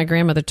here's what my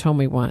grandmother told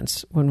me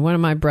once when one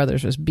of my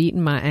brothers was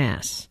beating my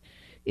ass.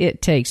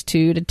 It takes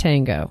two to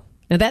tango.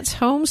 Now, that's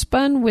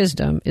homespun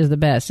wisdom is the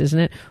best, isn't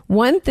it?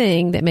 One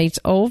thing that makes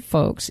old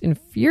folks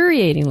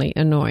infuriatingly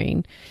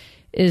annoying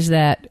is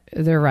that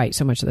they're right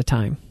so much of the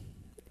time.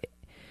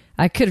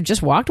 I could have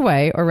just walked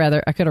away, or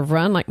rather, I could have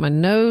run like my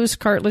nose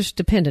cartilage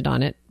depended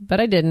on it, but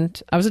I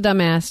didn't. I was a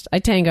dumbass. I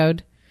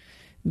tangoed.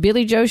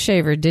 Billy Joe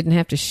Shaver didn't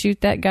have to shoot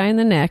that guy in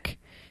the neck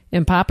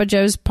in Papa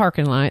Joe's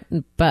parking lot,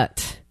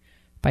 but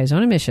by his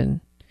own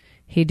admission,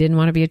 he didn't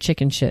want to be a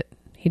chicken shit.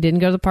 He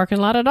didn't go to the parking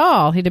lot at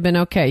all. He'd have been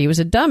okay. He was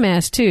a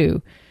dumbass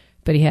too,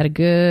 but he had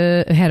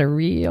a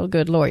real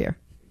good lawyer.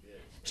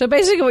 So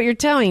basically what you're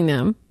telling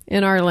them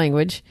in our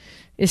language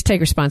is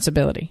take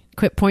responsibility.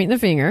 Quit pointing the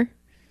finger.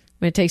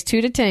 When it takes two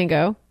to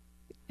tango.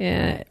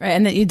 Right,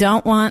 and that you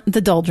don't want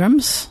the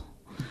doldrums.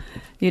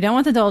 You don't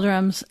want the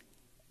doldrums.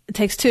 It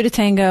takes two to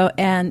tango.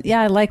 And yeah,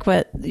 I like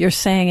what you're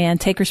saying, Ann.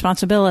 Take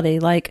responsibility.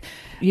 Like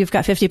you've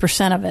got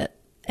 50% of it.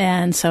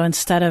 And so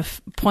instead of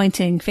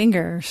pointing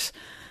fingers,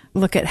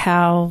 look at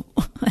how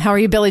are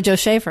you Billy Joe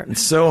Shaver?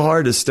 It's so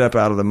hard to step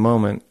out of the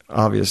moment,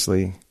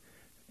 obviously,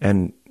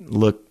 and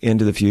look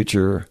into the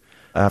future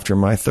after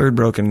my third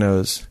broken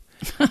nose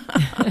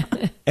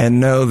and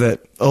know that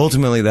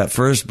ultimately that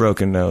first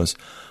broken nose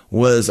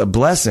was a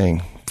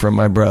blessing from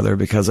my brother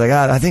because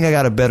I think I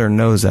got a better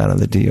nose out of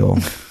the deal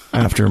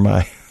after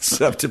my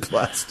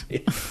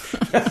septoplasty.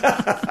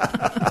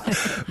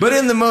 But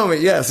in the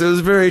moment, yes, it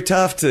was very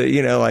tough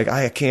to,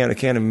 I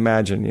can't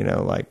imagine,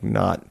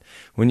 not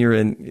when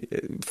you're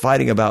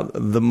fighting about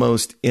the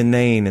most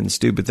inane and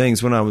stupid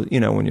things when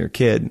when you're a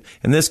kid.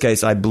 In this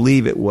case, I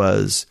believe it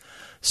was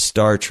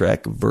Star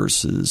Trek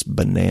versus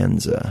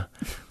Bonanza,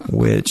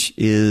 which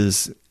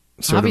is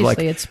sort of like...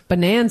 Obviously, it's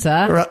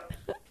Bonanza.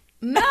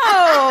 No!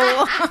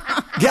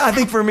 Yeah, I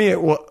think for me,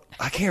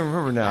 I can't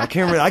remember now. I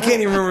can't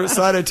even remember what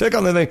side I took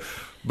on the thing.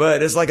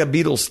 But it's like a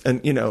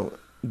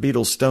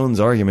Beatles Stones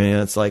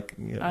argument. It's like,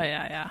 oh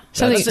yeah.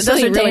 Something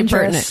really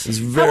pertinent. It's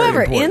very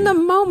However, important. in the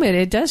moment,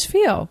 it does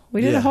feel.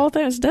 We did a whole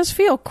thing. It does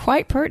feel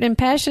quite pertinent,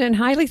 passionate, and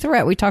highly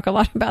threat. We talk a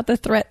lot about the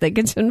threat that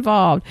gets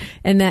involved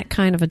and that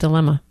kind of a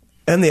dilemma.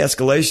 And the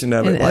escalation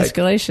of it.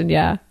 Escalation,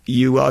 yeah.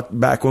 You walked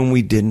back when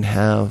we didn't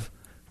have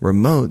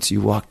remotes,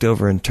 you walked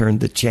over and turned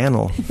the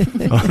channel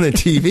on the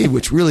TV,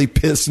 which really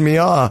pissed me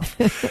off.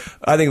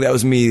 I think that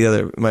was me,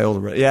 my older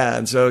brother. Yeah.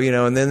 And so,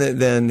 and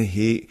then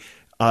he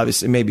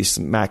obviously maybe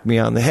smacked me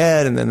on the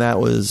head. And then that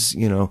was,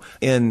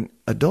 in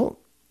adult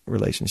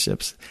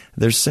relationships,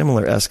 there's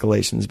similar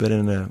escalations, but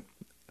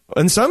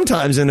and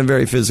sometimes in a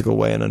very physical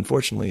way, and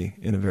unfortunately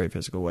in a very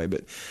physical way.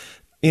 But,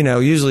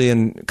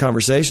 usually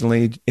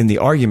conversationally in the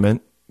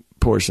argument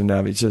portion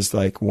of it, it's just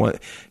like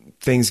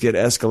things get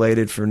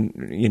escalated for,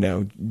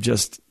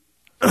 just,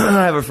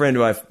 I have a friend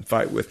who I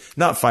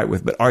not fight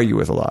with, but argue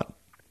with a lot.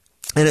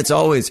 And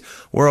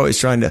we're always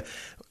trying to,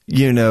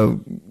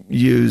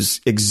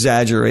 use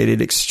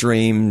exaggerated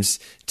extremes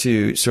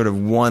to sort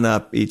of one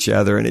up each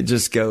other. And it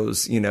just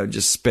goes,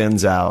 just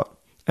spins out.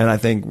 And I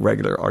think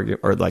regular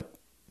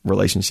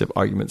relationship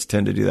arguments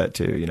tend to do that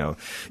too.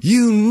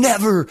 You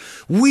never,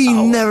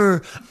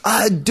 never,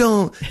 I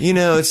don't,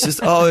 it's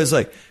just always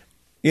like,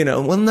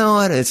 well, no,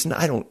 I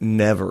don't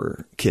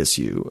never kiss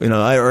you,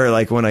 or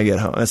like when I get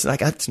home, it's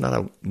not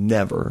a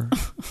never,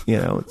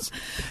 it's.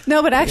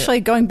 No, but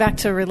actually going back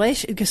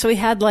to so we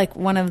had like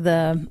one of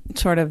the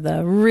sort of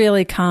the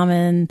really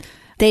common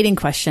dating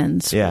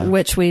questions,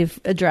 which we've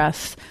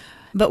addressed.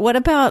 But what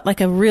about like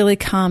a really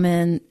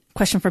common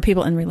question for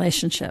people in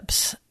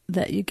relationships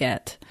that you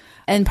get?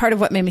 And part of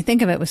what made me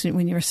think of it was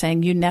when you were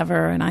saying you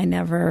never and I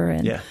never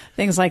and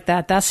things like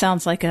that. That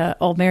sounds like an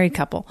old married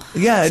couple.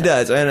 Yeah, it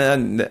does.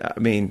 And I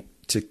mean,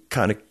 to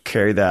kind of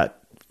carry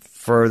that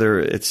further,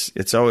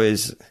 it's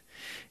always,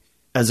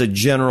 as a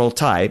general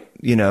type,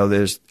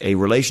 there's a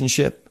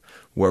relationship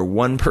where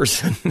one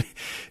person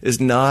is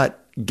not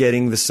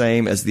getting the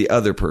same as the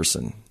other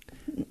person.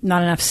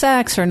 Not enough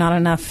sex or not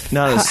enough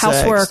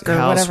housework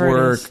or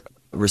whatever it is.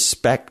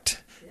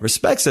 Respect.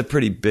 Respect's a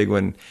pretty big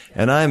one.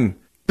 And I'm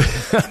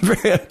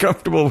very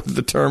uncomfortable with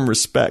the term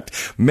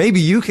respect. Maybe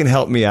you can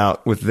help me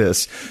out with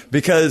this,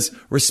 because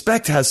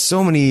respect has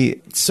so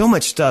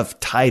much stuff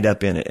tied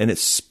up in it,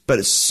 but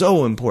it's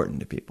so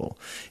important to people,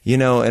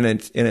 and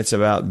it's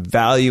about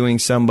valuing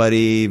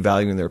somebody,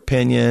 valuing their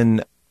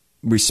opinion,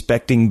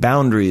 respecting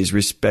boundaries,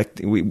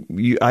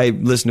 I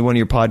listened to one of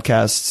your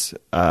podcasts,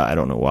 I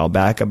don't know, a while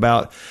back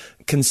about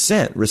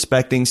consent,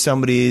 respecting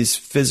somebody's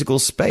physical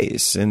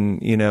space and,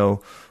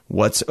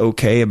 what's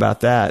okay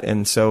about that.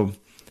 And so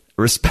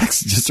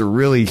respect's just a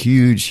really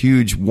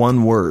huge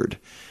one word.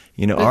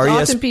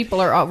 Often people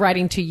are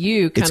writing to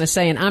you kind of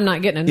saying, I'm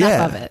not getting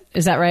enough of it.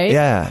 Is that right?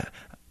 Yeah.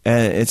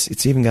 And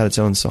it's even got its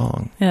own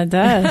song. Yeah, it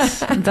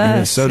does. It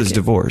does. So does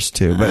divorce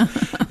too. But,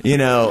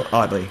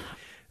 oddly,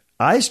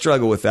 I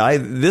struggle with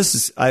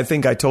that. I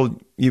think I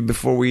told you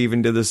before we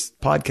even did this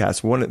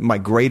podcast, one of my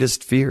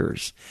greatest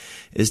fears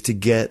is to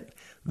get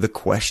the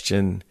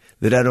question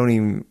that I don't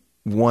even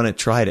want to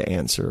try to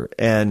answer.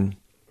 And,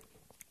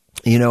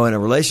 in a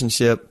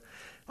relationship,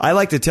 I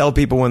like to tell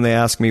people when they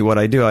ask me what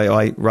I do,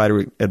 I write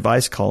an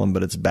advice column,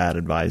 but it's bad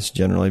advice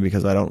generally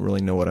because I don't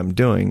really know what I'm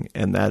doing.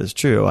 And that is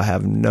true. I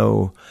have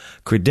no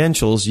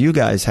credentials. You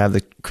guys have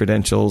the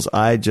credentials.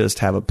 I just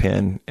have a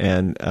pen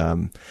and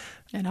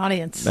an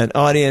audience.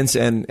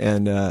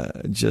 And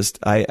just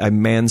I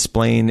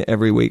mansplain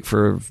every week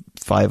for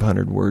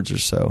 500 words or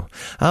so.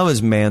 I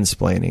was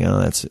mansplaining.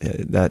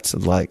 That's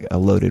like a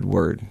loaded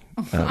word.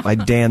 I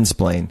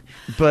dansplain.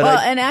 But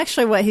and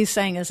actually what he's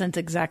saying isn't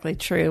exactly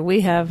true. We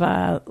have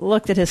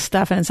looked at his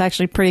stuff and it's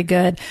actually pretty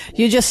good.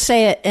 You just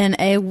say it in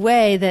a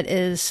way that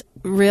is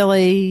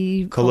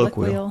really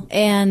colloquial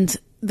and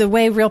the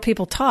way real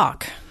people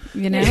talk,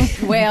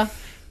 Well,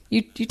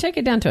 you take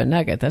it down to a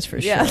nugget, that's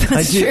for sure. Yeah,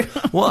 that's true.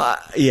 Well,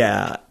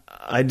 yeah,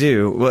 I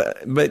do. Well,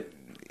 but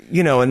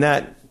and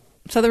that.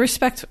 So the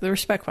respect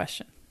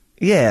question.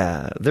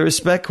 Yeah, the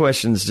respect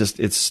question is just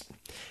it's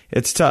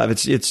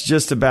tough. It's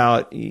just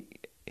about it.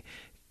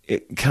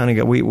 Kind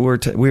of we were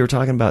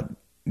talking about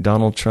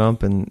Donald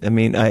Trump, and I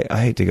mean I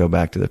hate to go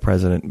back to the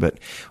president, but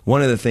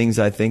one of the things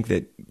I think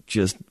that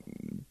just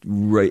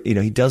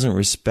he doesn't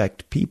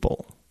respect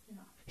people.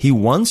 He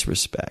wants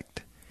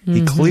respect. Mm-hmm.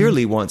 He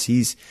clearly wants.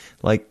 He's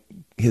like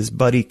his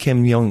buddy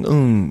Kim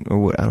Jong-un,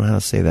 or I don't know how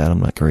to say that. I'm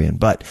not Korean,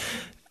 but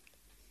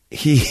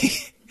he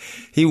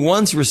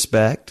wants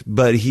respect,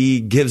 but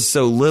he gives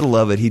so little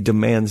of it. He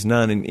demands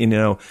none.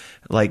 And,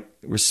 like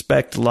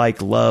respect,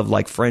 like love,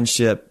 like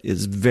friendship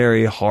is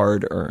very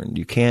hard earned.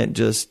 You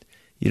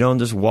don't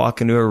just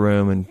walk into a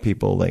room and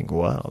people think,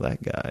 wow,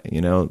 that guy,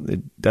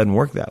 it doesn't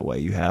work that way.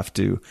 You have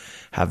to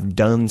have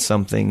done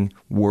something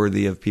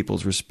worthy of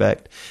people's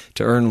respect.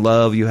 To earn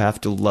love, you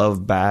have to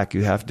love back.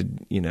 You have to,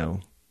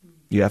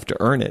 you have to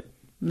earn it.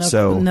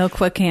 No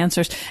quick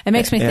answers. It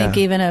makes me think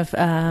even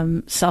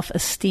of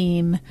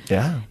self-esteem,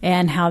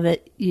 and how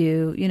that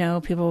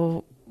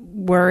people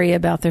worry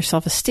about their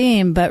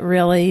self-esteem, but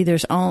really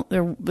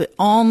the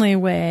only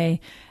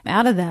way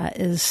out of that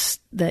is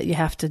that you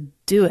have to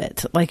do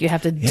it. Like you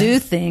have to do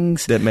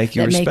things that make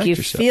you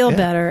feel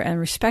better and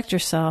respect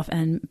yourself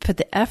and put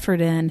the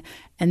effort in,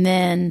 and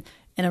then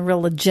in a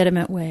real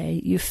legitimate way,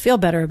 you feel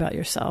better about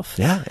yourself.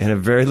 Yeah, in a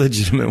very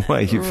legitimate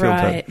way, you feel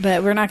better. Right,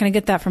 but we're not going to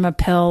get that from a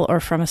pill or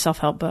from a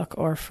self-help book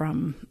or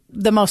from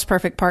the most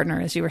perfect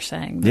partner, as you were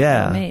saying.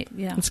 Yeah.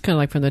 It's kind of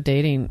like from the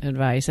dating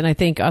advice. And I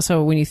think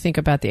also when you think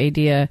about the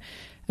idea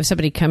of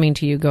somebody coming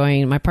to you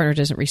going, my partner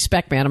doesn't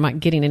respect me, I'm not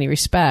getting any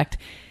respect,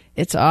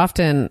 it's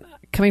often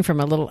coming from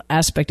a little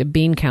aspect of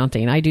bean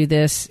counting. I do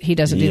this, he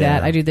doesn't do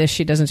that. I do this,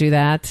 she doesn't do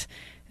that.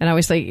 And I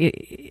always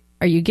think,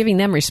 are you giving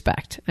them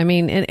respect? I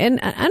mean, and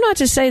I'm not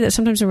to say that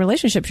sometimes in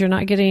relationships you're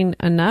not getting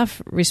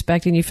enough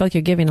respect and you feel like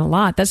you're giving a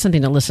lot. That's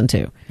something to listen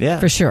to,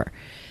 for sure.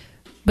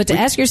 But to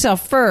ask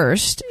yourself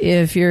first,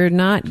 if you're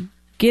not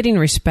getting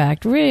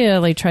respect,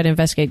 really try to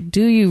investigate,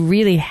 do you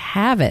really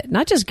have it?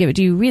 Not just give it,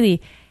 do you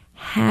really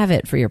have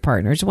it for your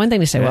partner? It's one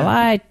thing to say, well,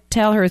 I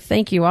tell her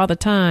thank you all the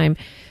time,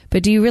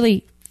 but do you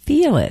really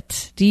feel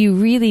it? Do you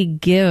really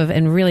give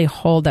and really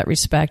hold that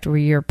respect where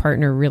your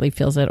partner really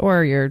feels it,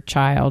 or your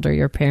child or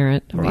your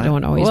parent? Right. You don't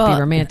want to always be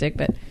romantic,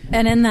 but...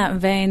 And in that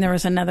vein, there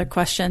was another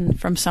question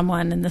from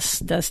someone, and this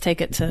does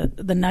take it to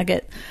the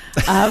nugget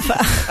of...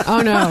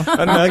 oh, no.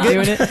 A nugget?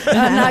 Doing it. A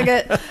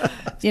nugget,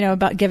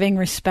 about giving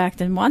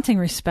respect and wanting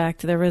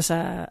respect. There was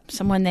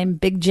someone named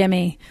Big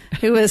Jimmy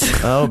who was...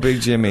 Oh,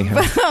 Big Jimmy.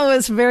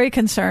 was very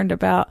concerned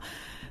about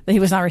that he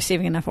was not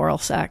receiving enough oral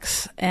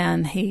sex,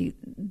 and he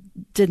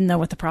didn't know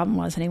what the problem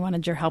was, and he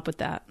wanted your help with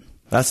that.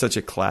 That's such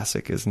a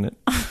classic, isn't it?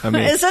 I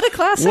mean, is it a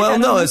classic? Well,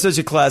 no, it's such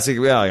a classic.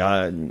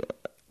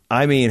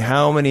 I mean,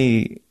 how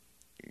many?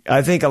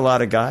 I think a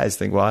lot of guys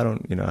think, well, I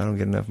don't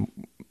get enough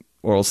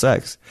oral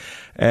sex,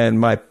 and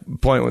my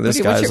point with this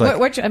guy is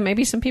like,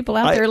 maybe some people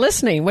out there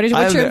listening.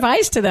 What's your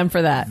advice to them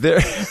for that?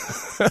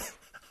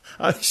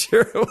 I'm sure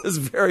it was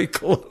very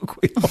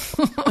colloquial.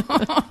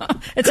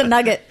 It's a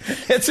nugget.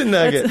 It's a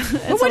nugget.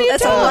 What do you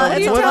tell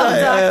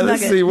them?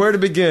 Let's see, where to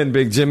begin,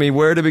 Big Jimmy,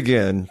 where to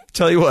begin?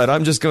 Tell you what,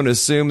 I'm just going to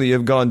assume that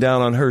you've gone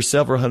down on her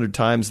several hundred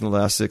times in the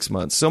last 6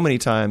 months. So many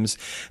times,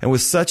 and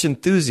with such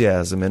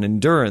enthusiasm and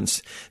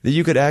endurance that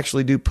you could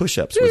actually do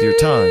push-ups with your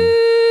tongue.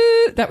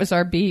 That was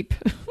our beep.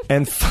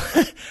 And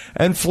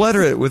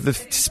flutter it with the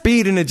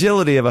speed and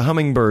agility of a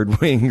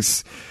hummingbird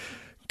wings.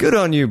 Good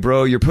on you,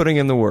 bro. You're putting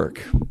in the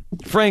work.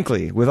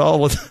 Frankly, with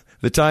all of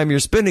the time you're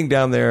spending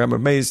down there, I'm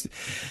amazed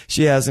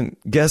she hasn't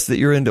guessed that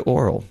you're into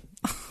oral.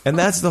 And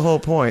that's the whole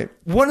point.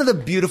 One of the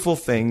beautiful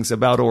things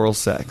about oral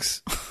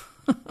sex,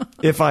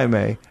 if I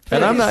may,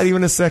 and I'm not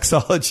even a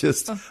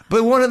sexologist,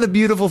 but one of the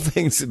beautiful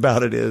things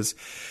about it is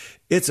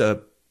it's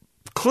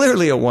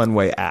clearly a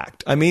one-way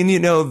act. I mean,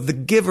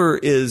 the giver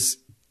is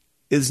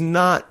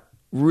not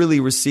really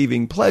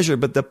receiving pleasure,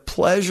 but the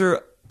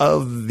pleasure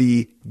of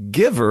the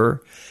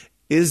giver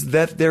is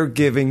that they're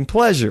giving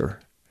pleasure.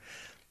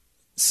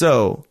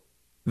 So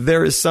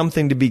there is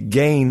something to be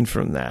gained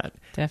from that.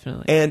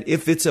 Definitely. And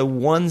if it's a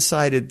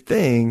one-sided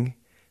thing,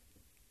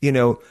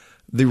 the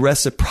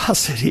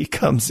reciprocity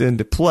comes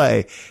into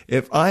play.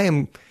 If I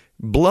am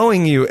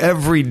blowing you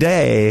every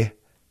day,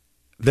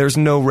 there's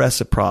no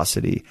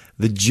reciprocity.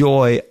 The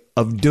joy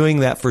of doing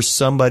that for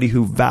somebody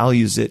who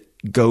values it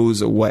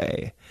goes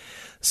away.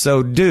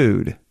 So,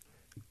 dude,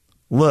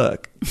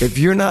 look, if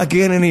you're not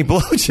getting any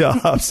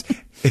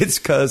blowjobs, it's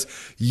because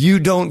you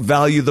don't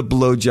value the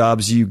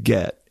blowjobs you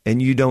get, and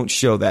you don't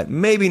show that.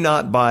 Maybe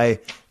not by,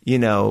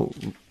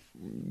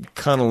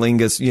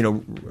 cunnilingus,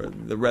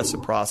 the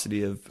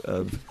reciprocity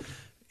of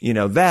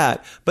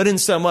that, but in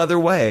some other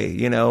way,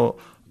 in a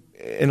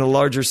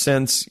larger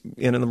sense,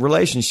 in a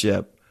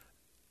relationship.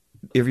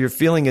 If you're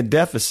feeling a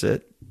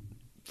deficit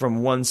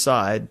from one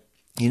side,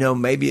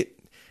 maybe it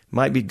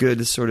might be good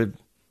to sort of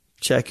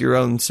check your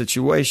own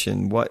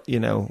situation,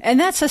 And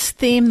that's a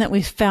theme that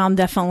we've found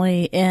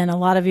definitely in a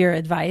lot of your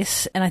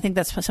advice. And I think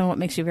that's some of what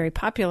makes you very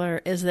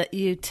popular is that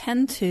you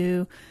tend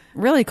to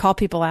really call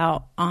people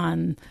out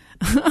on...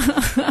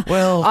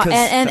 well,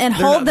 and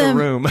hold them...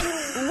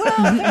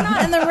 Well, they're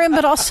not in the room,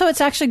 but also it's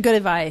actually good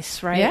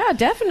advice, right? Yeah,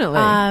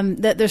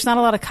 definitely. That there's not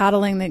a lot of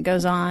coddling that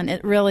goes on.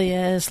 It really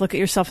is look at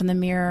yourself in the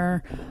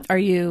mirror.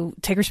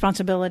 Take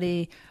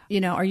responsibility?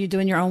 Are you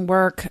doing your own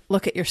work?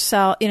 Look at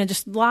yourself.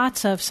 Just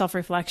lots of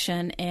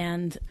self-reflection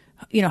and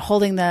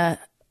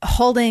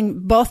holding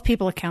both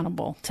people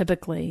accountable.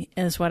 Typically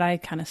is what I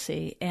kind of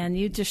see, and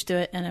you just do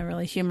it in a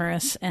really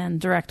humorous and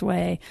direct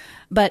way.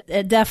 But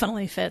it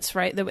definitely fits,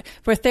 right?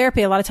 For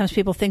therapy, a lot of times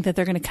people think that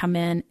they're going to come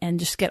in and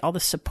just get all the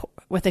support,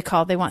 what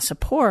they want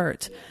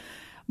support.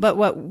 But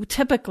what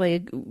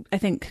typically, I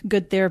think,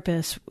 good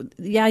therapists,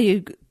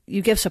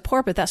 you give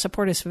support, but that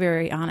support is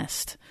very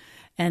honest.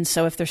 And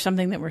so if there's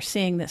something that we're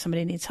seeing that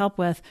somebody needs help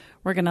with,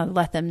 we're going to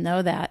let them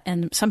know that.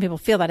 And some people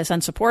feel that is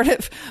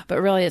unsupportive,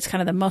 but really it's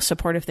kind of the most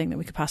supportive thing that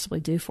we could possibly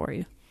do for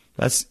you.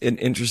 That's an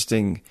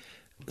interesting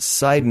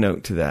side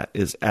note to that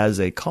is as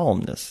a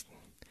columnist,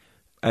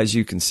 as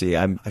you can see,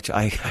 I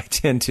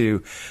tend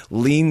to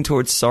lean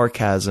towards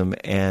sarcasm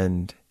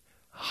and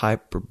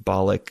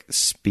hyperbolic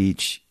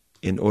speech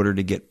in order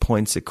to get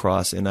points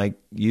across. And I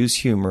use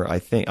humor.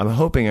 I'm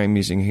hoping I'm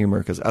using humor,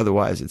 because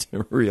otherwise it's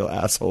a real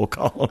asshole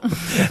column.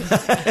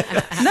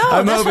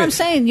 No, that's what I'm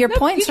saying. Your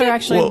points are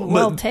actually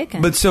well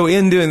taken. But so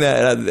in doing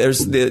that,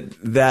 there's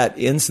that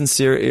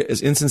insincerity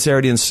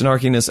and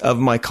snarkiness of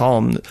my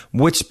column,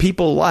 which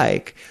people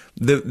like.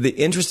 The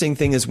interesting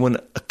thing is when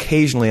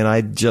occasionally, and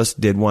I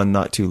just did one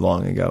not too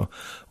long ago,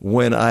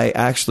 when I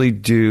actually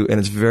do, and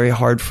it's very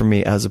hard for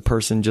me as a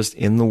person just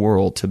in the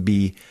world to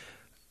be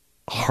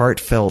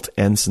heartfelt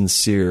and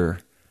sincere.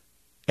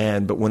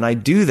 But when I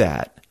do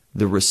that,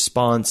 the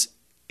response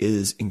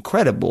is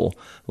incredible.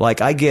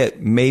 Like, I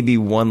get maybe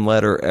one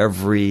letter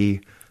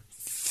every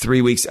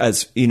 3 weeks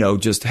as,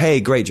 just,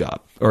 hey, great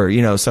job,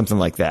 or, something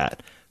like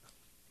that.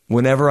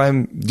 Whenever I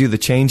do the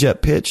change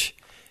up pitch,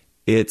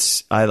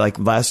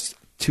 last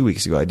 2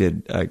 weeks ago, I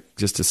did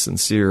just a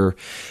sincere.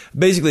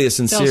 Tell us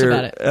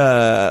about it.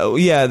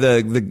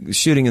 The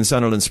shooting in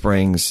Sunderland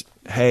Springs.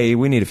 Hey,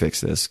 we need to fix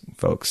this,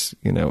 folks.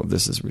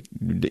 This is,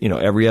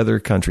 every other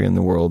country in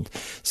the world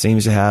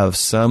seems to have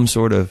some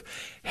sort of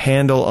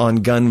handle on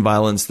gun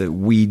violence that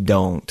we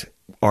don't.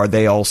 Are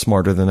they all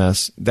smarter than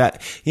us?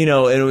 That, and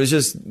it was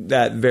just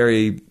that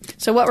very.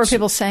 So what were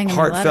people saying in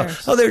heartfelt? The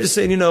letters? Oh, they're just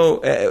saying,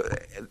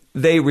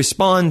 they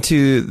respond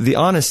to the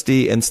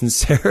honesty and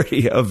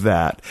sincerity of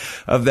that.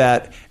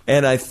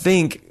 And I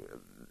think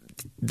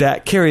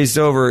that carries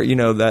over,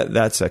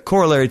 that's a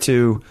corollary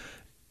to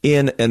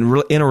in a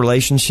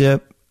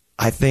relationship.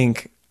 I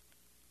think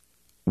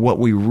what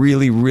we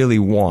really, really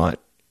want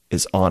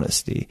is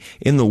honesty.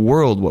 In the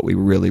world, what we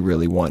really,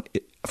 really want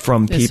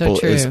from people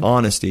is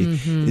honesty.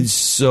 Mm-hmm. It's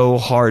so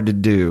hard to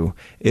do.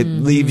 It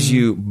leaves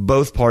you,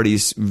 both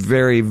parties,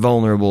 very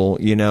vulnerable.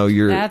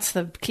 That's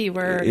the key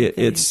word.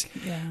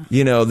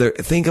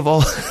 Think of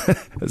all,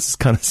 this is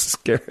kind of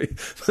scary,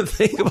 but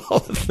think of all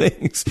the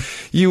things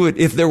you would,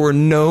 if there were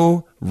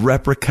no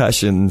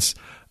repercussions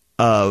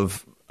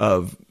of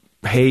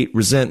hate,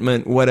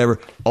 resentment, whatever,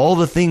 all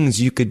the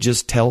things you could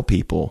just tell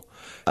people.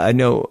 I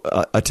know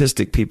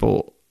autistic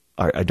people,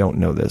 I don't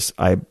know this.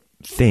 I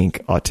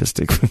think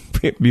autistic,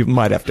 you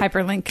might have to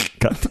hyperlink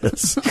cut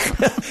this.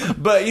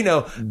 But,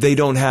 they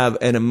don't have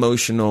an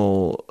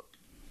emotional.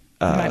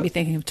 You might be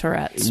thinking of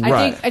Tourette's.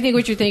 Right. I think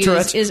what you're thinking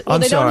is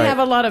they don't have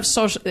a lot of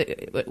social.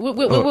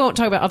 We won't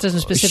talk about autism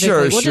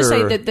specifically. We'll just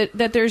say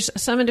that there's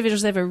some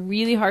individuals that have a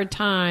really hard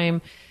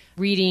time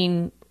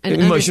reading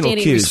and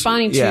understanding, cues.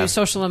 Responding to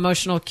social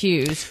emotional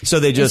cues. So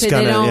they just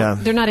kind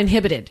of, they're not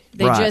inhibited.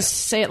 They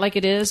just say it like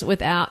it is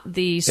without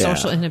the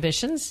social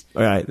inhibitions.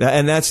 Right.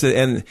 And that's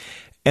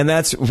and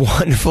that's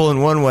wonderful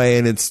in one way,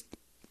 and it's,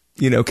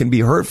 can be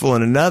hurtful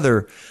in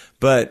another.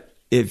 But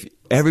if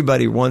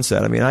everybody wants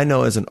that, I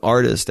know as an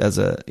artist,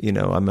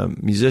 I'm a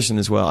musician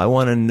as well. I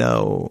want to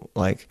know,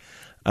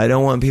 I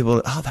don't want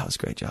people, that was a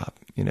great job.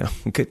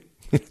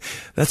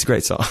 That's a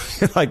great song.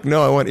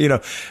 No, I want,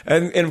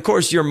 and of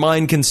course your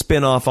mind can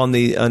spin off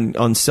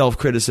on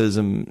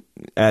self-criticism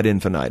ad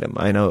infinitum.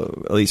 I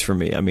know, at least for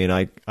me,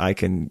 I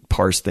can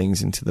parse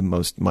things into the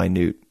most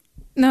minute.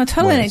 No,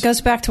 totally. ways. And it goes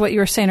back to what you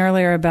were saying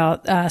earlier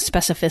about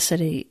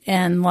specificity.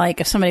 And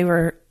if somebody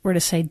were to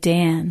say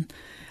Dan,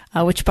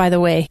 which, by the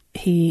way,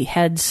 he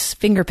heads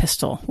Finger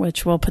Pistol,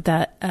 which we'll put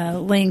that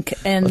link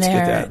in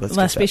there.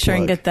 Let's be sure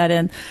and get that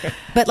in.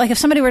 But if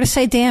somebody were to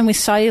say, Dan, we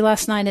saw you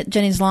last night at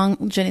Jenny's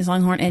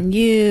Longhorn, and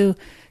you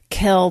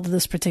killed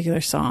this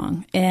particular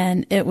song,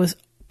 and it was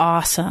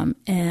awesome,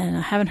 and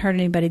I haven't heard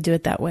anybody do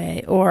it that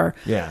way. Or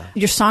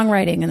your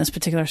songwriting in this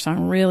particular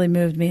song really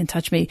moved me and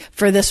touched me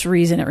for this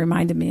reason. It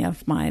reminded me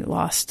of my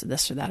lost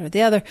this or that or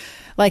the other.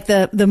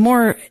 The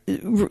more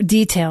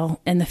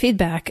detail and the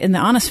feedback and the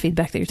honest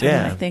feedback that you're talking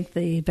about, I think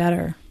the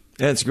better.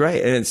 That's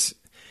great. And it's,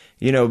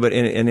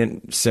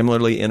 but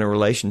similarly in a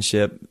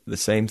relationship, the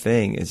same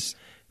thing is,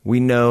 we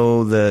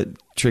know the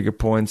trigger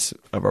points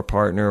of our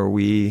partner.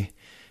 We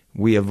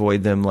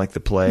avoid them like the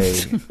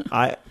plague.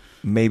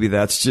 Maybe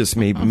that's just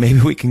me, but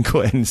maybe we can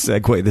go ahead and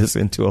segue this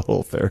into a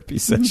whole therapy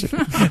session.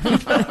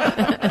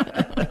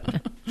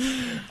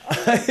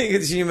 I think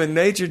it's human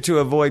nature to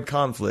avoid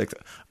conflict.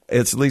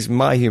 It's at least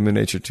my human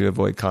nature to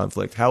avoid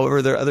conflict.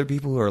 However, there are other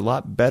people who are a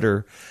lot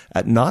better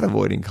at not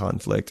avoiding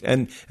conflict,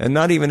 and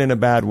not even in a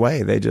bad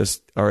way. They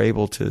just are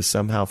able to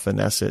somehow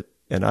finesse it.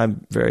 And I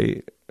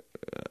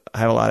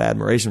have a lot of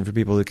admiration for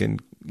people who can,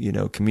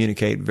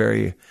 communicate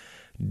very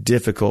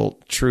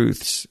difficult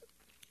truths.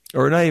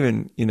 Or not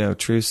even,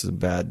 truths is a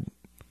bad.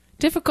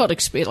 Difficult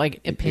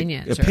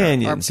opinions.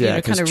 Opinions,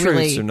 because truths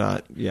really, are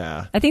not,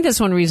 I think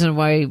that's one reason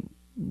why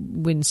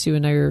when Sue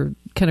and I are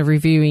kind of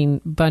reviewing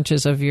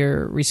bunches of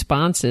your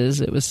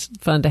responses, it was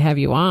fun to have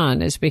you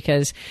on, is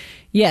because,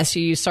 yes,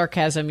 you use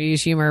sarcasm, you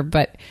use humor,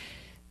 but,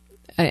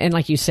 and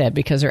like you said,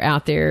 because they're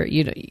out there,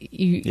 you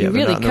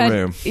really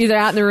they're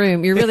out in the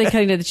room. You're really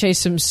cutting to the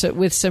chase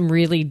with some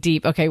really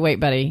deep, okay, wait,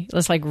 buddy,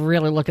 let's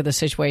really look at the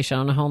situation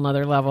on a whole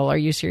nother level. Are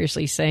you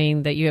seriously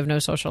saying that you have no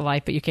social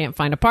life, but you can't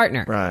find a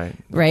partner? Right.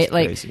 Right.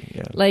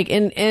 Crazy.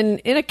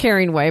 In a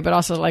caring way, but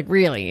also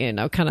really,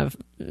 kind of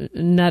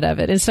nut of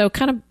it. And so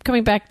kind of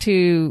coming back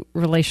to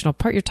relational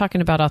part, you're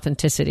talking about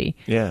authenticity.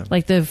 Yeah.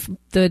 Like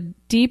the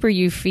deeper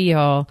you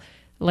feel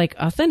like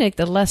authentic,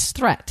 the less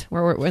threat.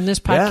 In this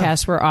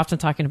podcast, we're often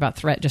talking about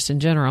threat just in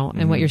general.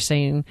 And what you're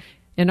saying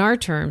in our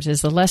terms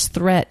is the less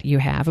threat you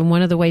have. And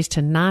one of the ways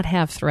to not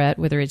have threat,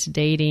 whether it's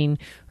dating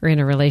or in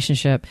a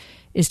relationship,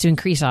 is to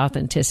increase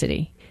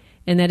authenticity.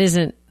 And that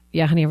isn't,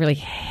 yeah, honey, I really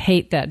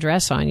hate that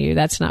dress on you.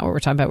 That's not what we're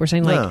talking about. We're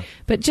saying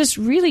but just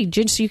really,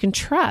 just you can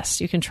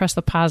trust. You can trust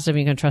the positive.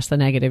 You can trust the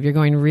negative. You're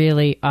going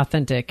really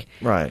authentic.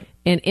 Right.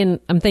 And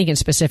I'm thinking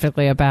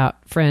specifically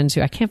about friends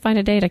who, I can't find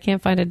a date.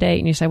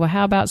 And you say, well,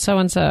 how about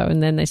so-and-so?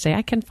 And then they say,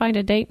 I can find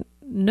a date.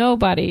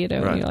 Nobody, Right.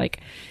 And you're like,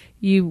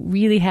 you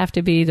really have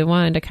to be the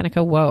one to kind of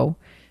go, whoa.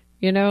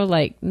 You're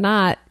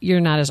not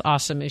as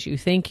awesome as you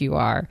think you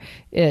are.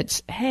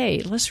 It's, hey,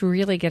 let's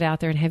really get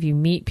out there and have you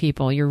meet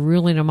people. You're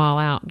ruling them all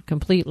out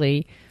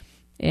completely.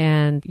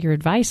 And your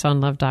advice on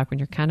Luv Doc, when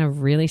you're kind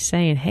of really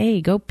saying, hey,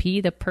 go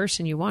be the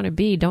person you want to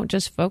be. Don't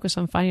just focus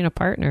on finding a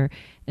partner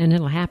and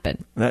it'll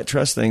happen. That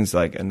trust thing's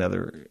like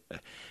another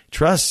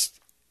trust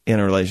in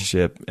a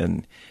relationship.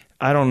 And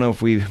I don't know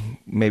if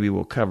maybe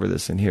we'll cover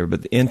this in here,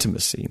 but the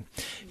intimacy.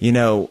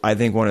 I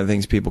think one of the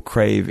things people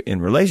crave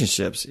in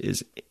relationships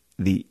is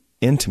the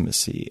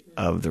intimacy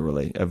of the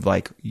relation, of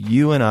like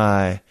you and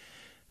I,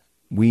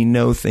 we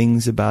know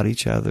things about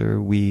each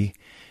other. We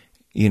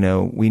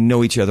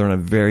know each other on a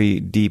very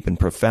deep and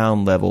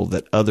profound level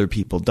that other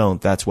people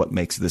don't. That's what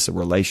makes this a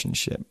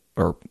relationship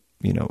or,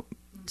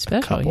 special,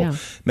 a couple. Yeah.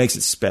 Makes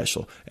it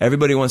special.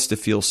 Everybody wants to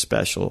feel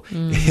special.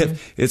 Mm-hmm.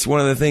 It's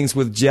one of the things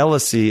with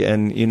jealousy.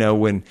 And,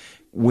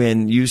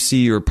 when you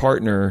see your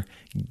partner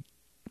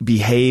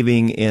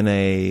behaving in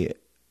a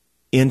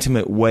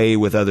intimate way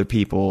with other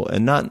people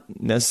and not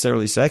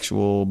necessarily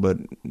sexual, but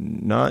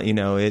not,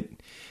 it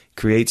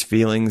creates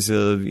feelings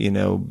of,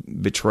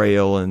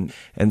 betrayal.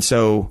 And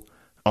so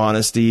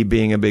honesty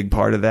being a big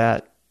part of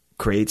that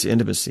creates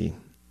intimacy.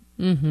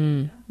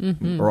 Mm-hmm.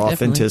 Mm-hmm. Or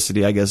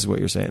authenticity, definitely. I guess is what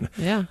you're saying.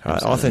 Yeah.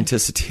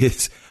 Authenticity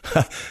is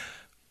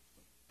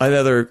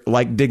another,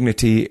 like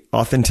dignity,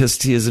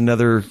 authenticity is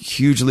another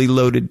hugely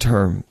loaded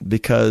term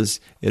because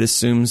it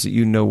assumes that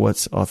you know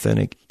what's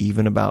authentic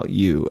even about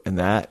you. And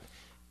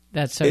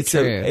that's so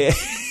true.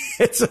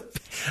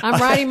 I'm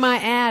writing my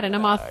ad and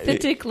I'm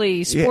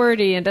authentically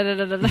sporty and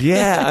da-da-da-da-da.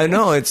 Yeah, I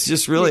know. It's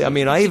just really,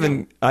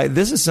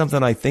 this is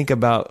something I think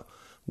about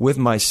with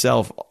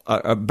myself,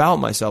 about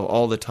myself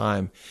all the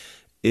time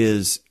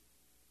is,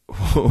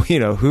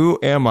 who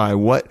am I?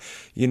 What,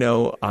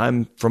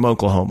 I'm from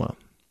Oklahoma.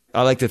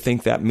 I like to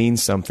think that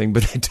means something,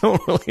 but I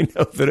don't really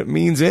know that it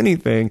means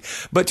anything.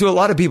 But to a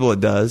lot of people,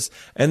 it does.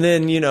 And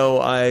then,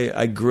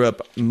 I grew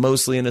up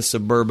mostly in a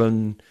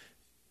suburban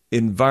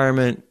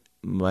environment.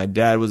 My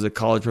dad was a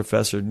college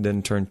professor,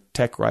 then turned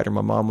tech writer.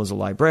 My mom was a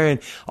librarian.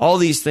 All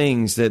these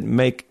things that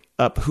make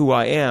up who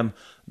I am,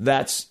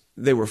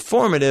 they were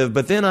formative.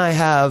 But then I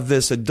have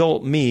this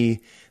adult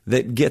me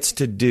that gets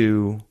to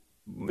do,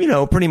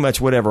 pretty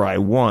much whatever I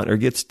want, or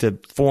gets to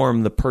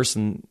form the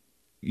person,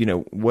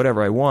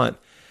 whatever I want.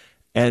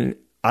 And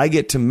I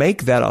get to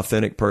make that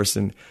authentic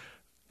person.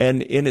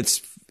 And in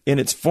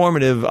its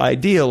formative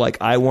ideal, like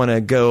I want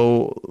to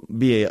go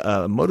be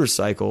a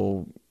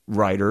motorcycle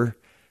rider,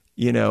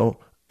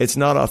 it's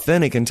not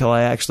authentic until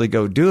I actually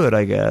go do it,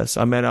 I guess.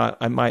 I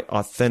might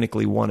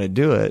authentically want to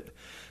do it,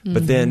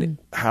 but then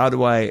how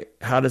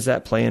does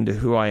that play into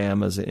who I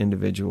am as an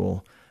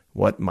individual,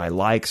 what my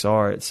likes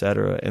are, et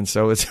cetera. And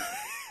so it's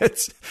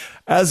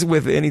as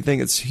with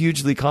anything, it's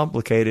hugely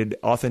complicated,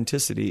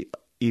 authenticity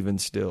even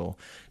still.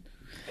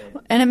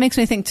 And it makes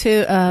me think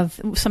too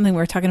of something we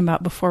were talking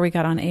about before we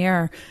got on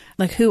air,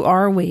 like who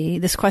are we?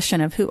 This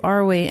question of who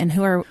are we and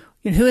who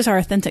is our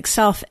authentic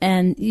self?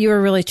 And you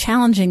are really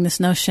challenging this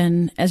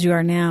notion as you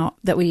are now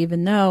that we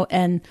even know.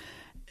 And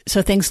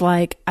so things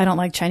like, I don't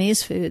like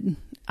Chinese food.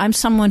 I'm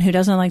someone who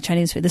doesn't like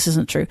Chinese food. This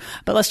isn't true.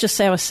 But let's just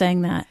say I was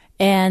saying that.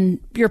 And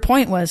your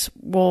point was,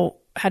 well,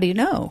 how do you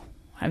know?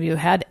 Have you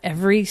had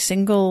every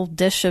single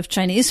dish of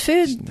Chinese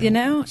food?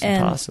 No, it's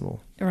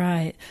impossible.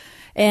 Right.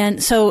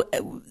 And so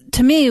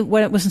to me,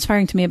 what was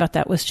inspiring to me about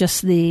that was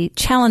just the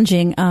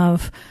challenging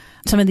of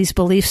some of these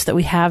beliefs that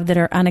we have that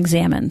are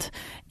unexamined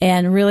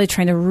and really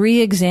trying to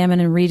re-examine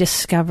and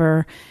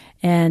rediscover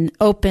and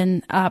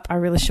open up our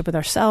relationship with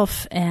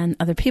ourselves and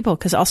other people.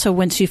 Because also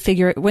once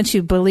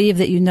you believe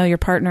that you know your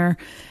partner,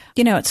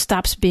 it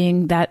stops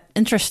being that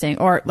interesting,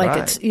 or like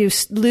right. you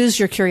lose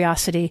your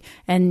curiosity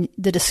and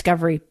the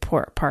discovery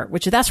part,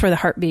 which that's where the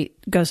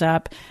heartbeat goes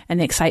up and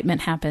the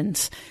excitement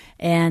happens.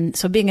 And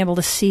so being able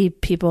to see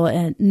people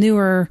at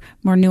newer,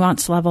 more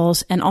nuanced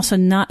levels and also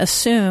not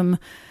assume,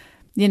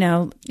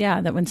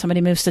 that when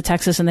somebody moves to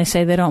Texas and they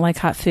say they don't like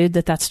hot food,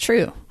 that's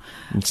true.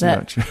 It's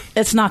not true.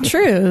 It's not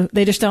true.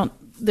 They just don't,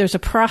 there's a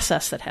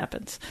process that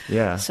happens.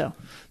 Yeah. So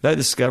that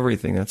discovery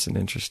thing, that's an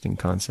interesting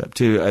concept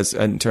too, as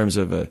in terms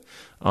of a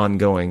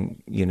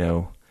ongoing,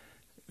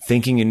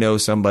 thinking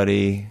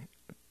somebody,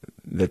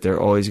 that they're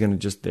always going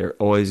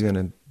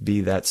to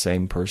be that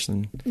same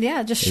person.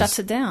 Yeah, it just shuts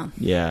it down.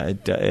 Yeah,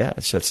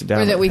 it shuts it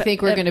down. Or that we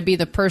think we're going to be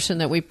the person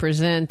that we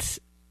present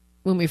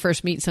when we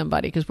first meet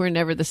somebody, because we're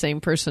never the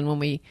same person when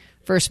we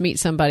first meet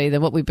somebody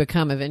than what we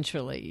become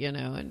eventually,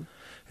 And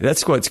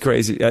that's what's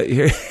crazy.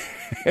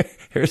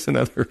 Here's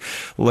another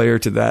layer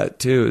to that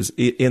too, is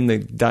in the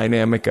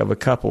dynamic of a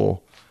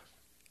couple,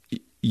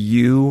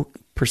 you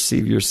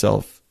perceive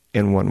yourself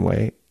in one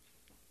way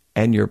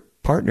and your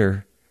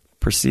partner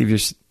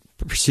perceives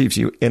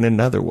you in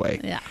another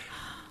way. Yeah.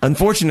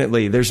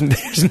 Unfortunately, there's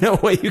no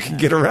way you can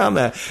get around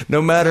that.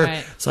 No matter,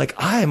 right. It's like,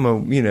 I am a,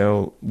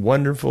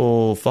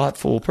 wonderful,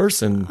 thoughtful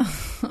person.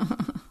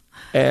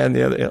 And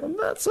the other, I'm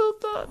not so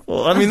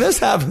thoughtful. I mean, this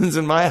happens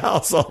in my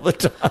house all the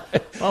time.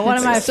 Well, one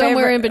of my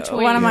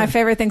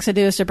favorite things to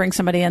do is to bring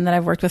somebody in that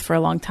I've worked with for a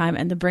long time,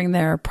 and to bring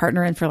their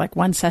partner in for like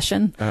one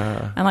session,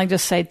 and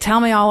just say, "Tell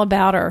me all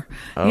about her,"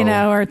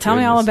 or "Tell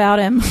me all about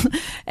him,"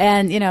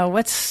 and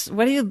what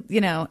do you,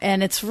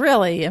 and it's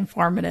really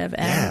informative.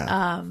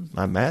 And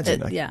I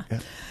imagine.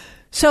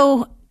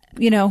 So.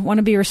 Want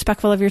to be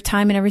respectful of your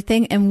time and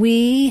everything. And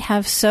we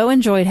have so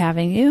enjoyed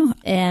having you,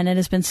 and it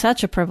has been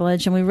such a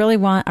privilege. And we really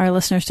want our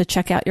listeners to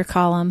check out your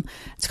column.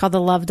 It's called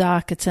the Luv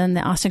Doc. It's in the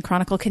Austin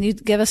Chronicle. Can you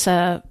give us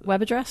a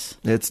web address?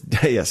 It's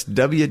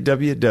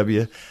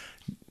www.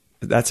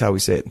 That's how we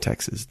say it in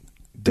Texas.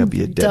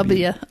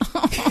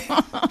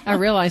 www. I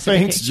realize.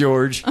 Thanks,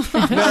 George. No,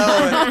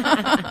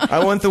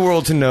 I want the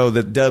world to know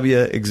that W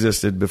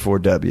existed before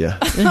W.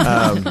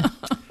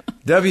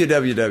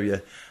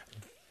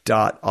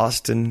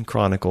 Austin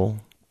Chronicle,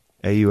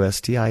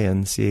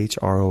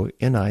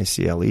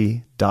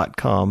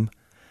 AUSTINCHRONICLE.com.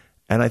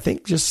 And I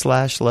think just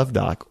 /Luv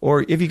Doc.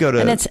 Or if you go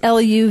to... And it's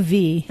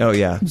LUV. Oh,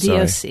 yeah.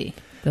 DOC.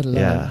 The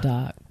Luv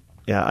Doc.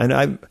 Yeah, and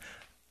I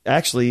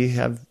actually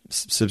have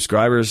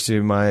subscribers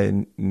to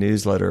my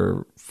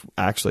newsletter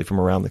actually from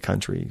around the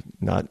country.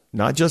 Not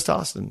just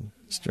Austin,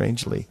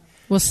 strangely.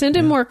 Well, send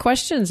in more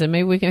questions, and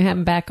maybe we can have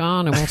them back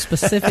on, and we'll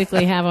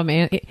specifically have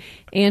them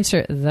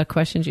answer the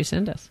questions you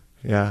send us.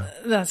 Yeah.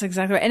 That's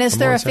exactly right. And is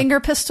there a Finger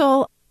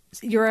Pistol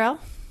URL?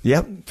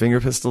 Yep,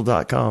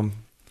 fingerpistol.com.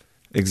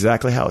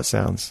 Exactly how it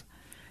sounds.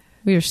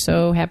 We are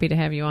so happy to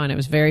have you on. It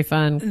was very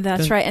fun.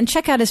 That's right. And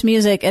check out his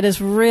music. It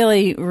is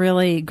really,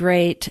 really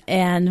great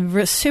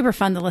and super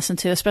fun to listen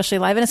to, especially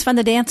live. And it's fun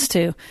to dance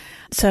to.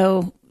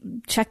 So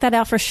check that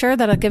out for sure.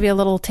 That'll give you a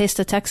little taste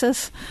of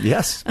Texas.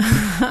 Yes.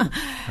 I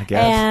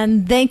guess.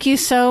 And thank you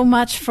so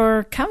much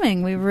for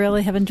coming. We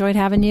really have enjoyed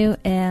having you.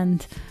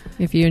 And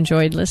if you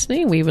enjoyed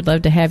listening, we would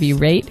love to have you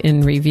rate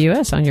and review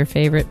us on your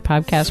favorite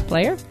podcast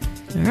player.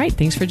 All right.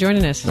 Thanks for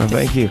joining us. Well,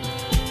 thank you.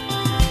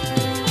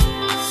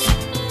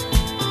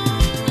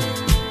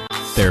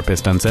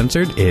 Therapist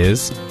Uncensored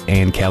is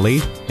Ann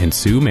Kelly and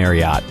Sue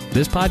Marriott.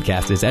 This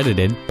podcast is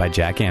edited by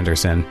Jack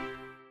Anderson.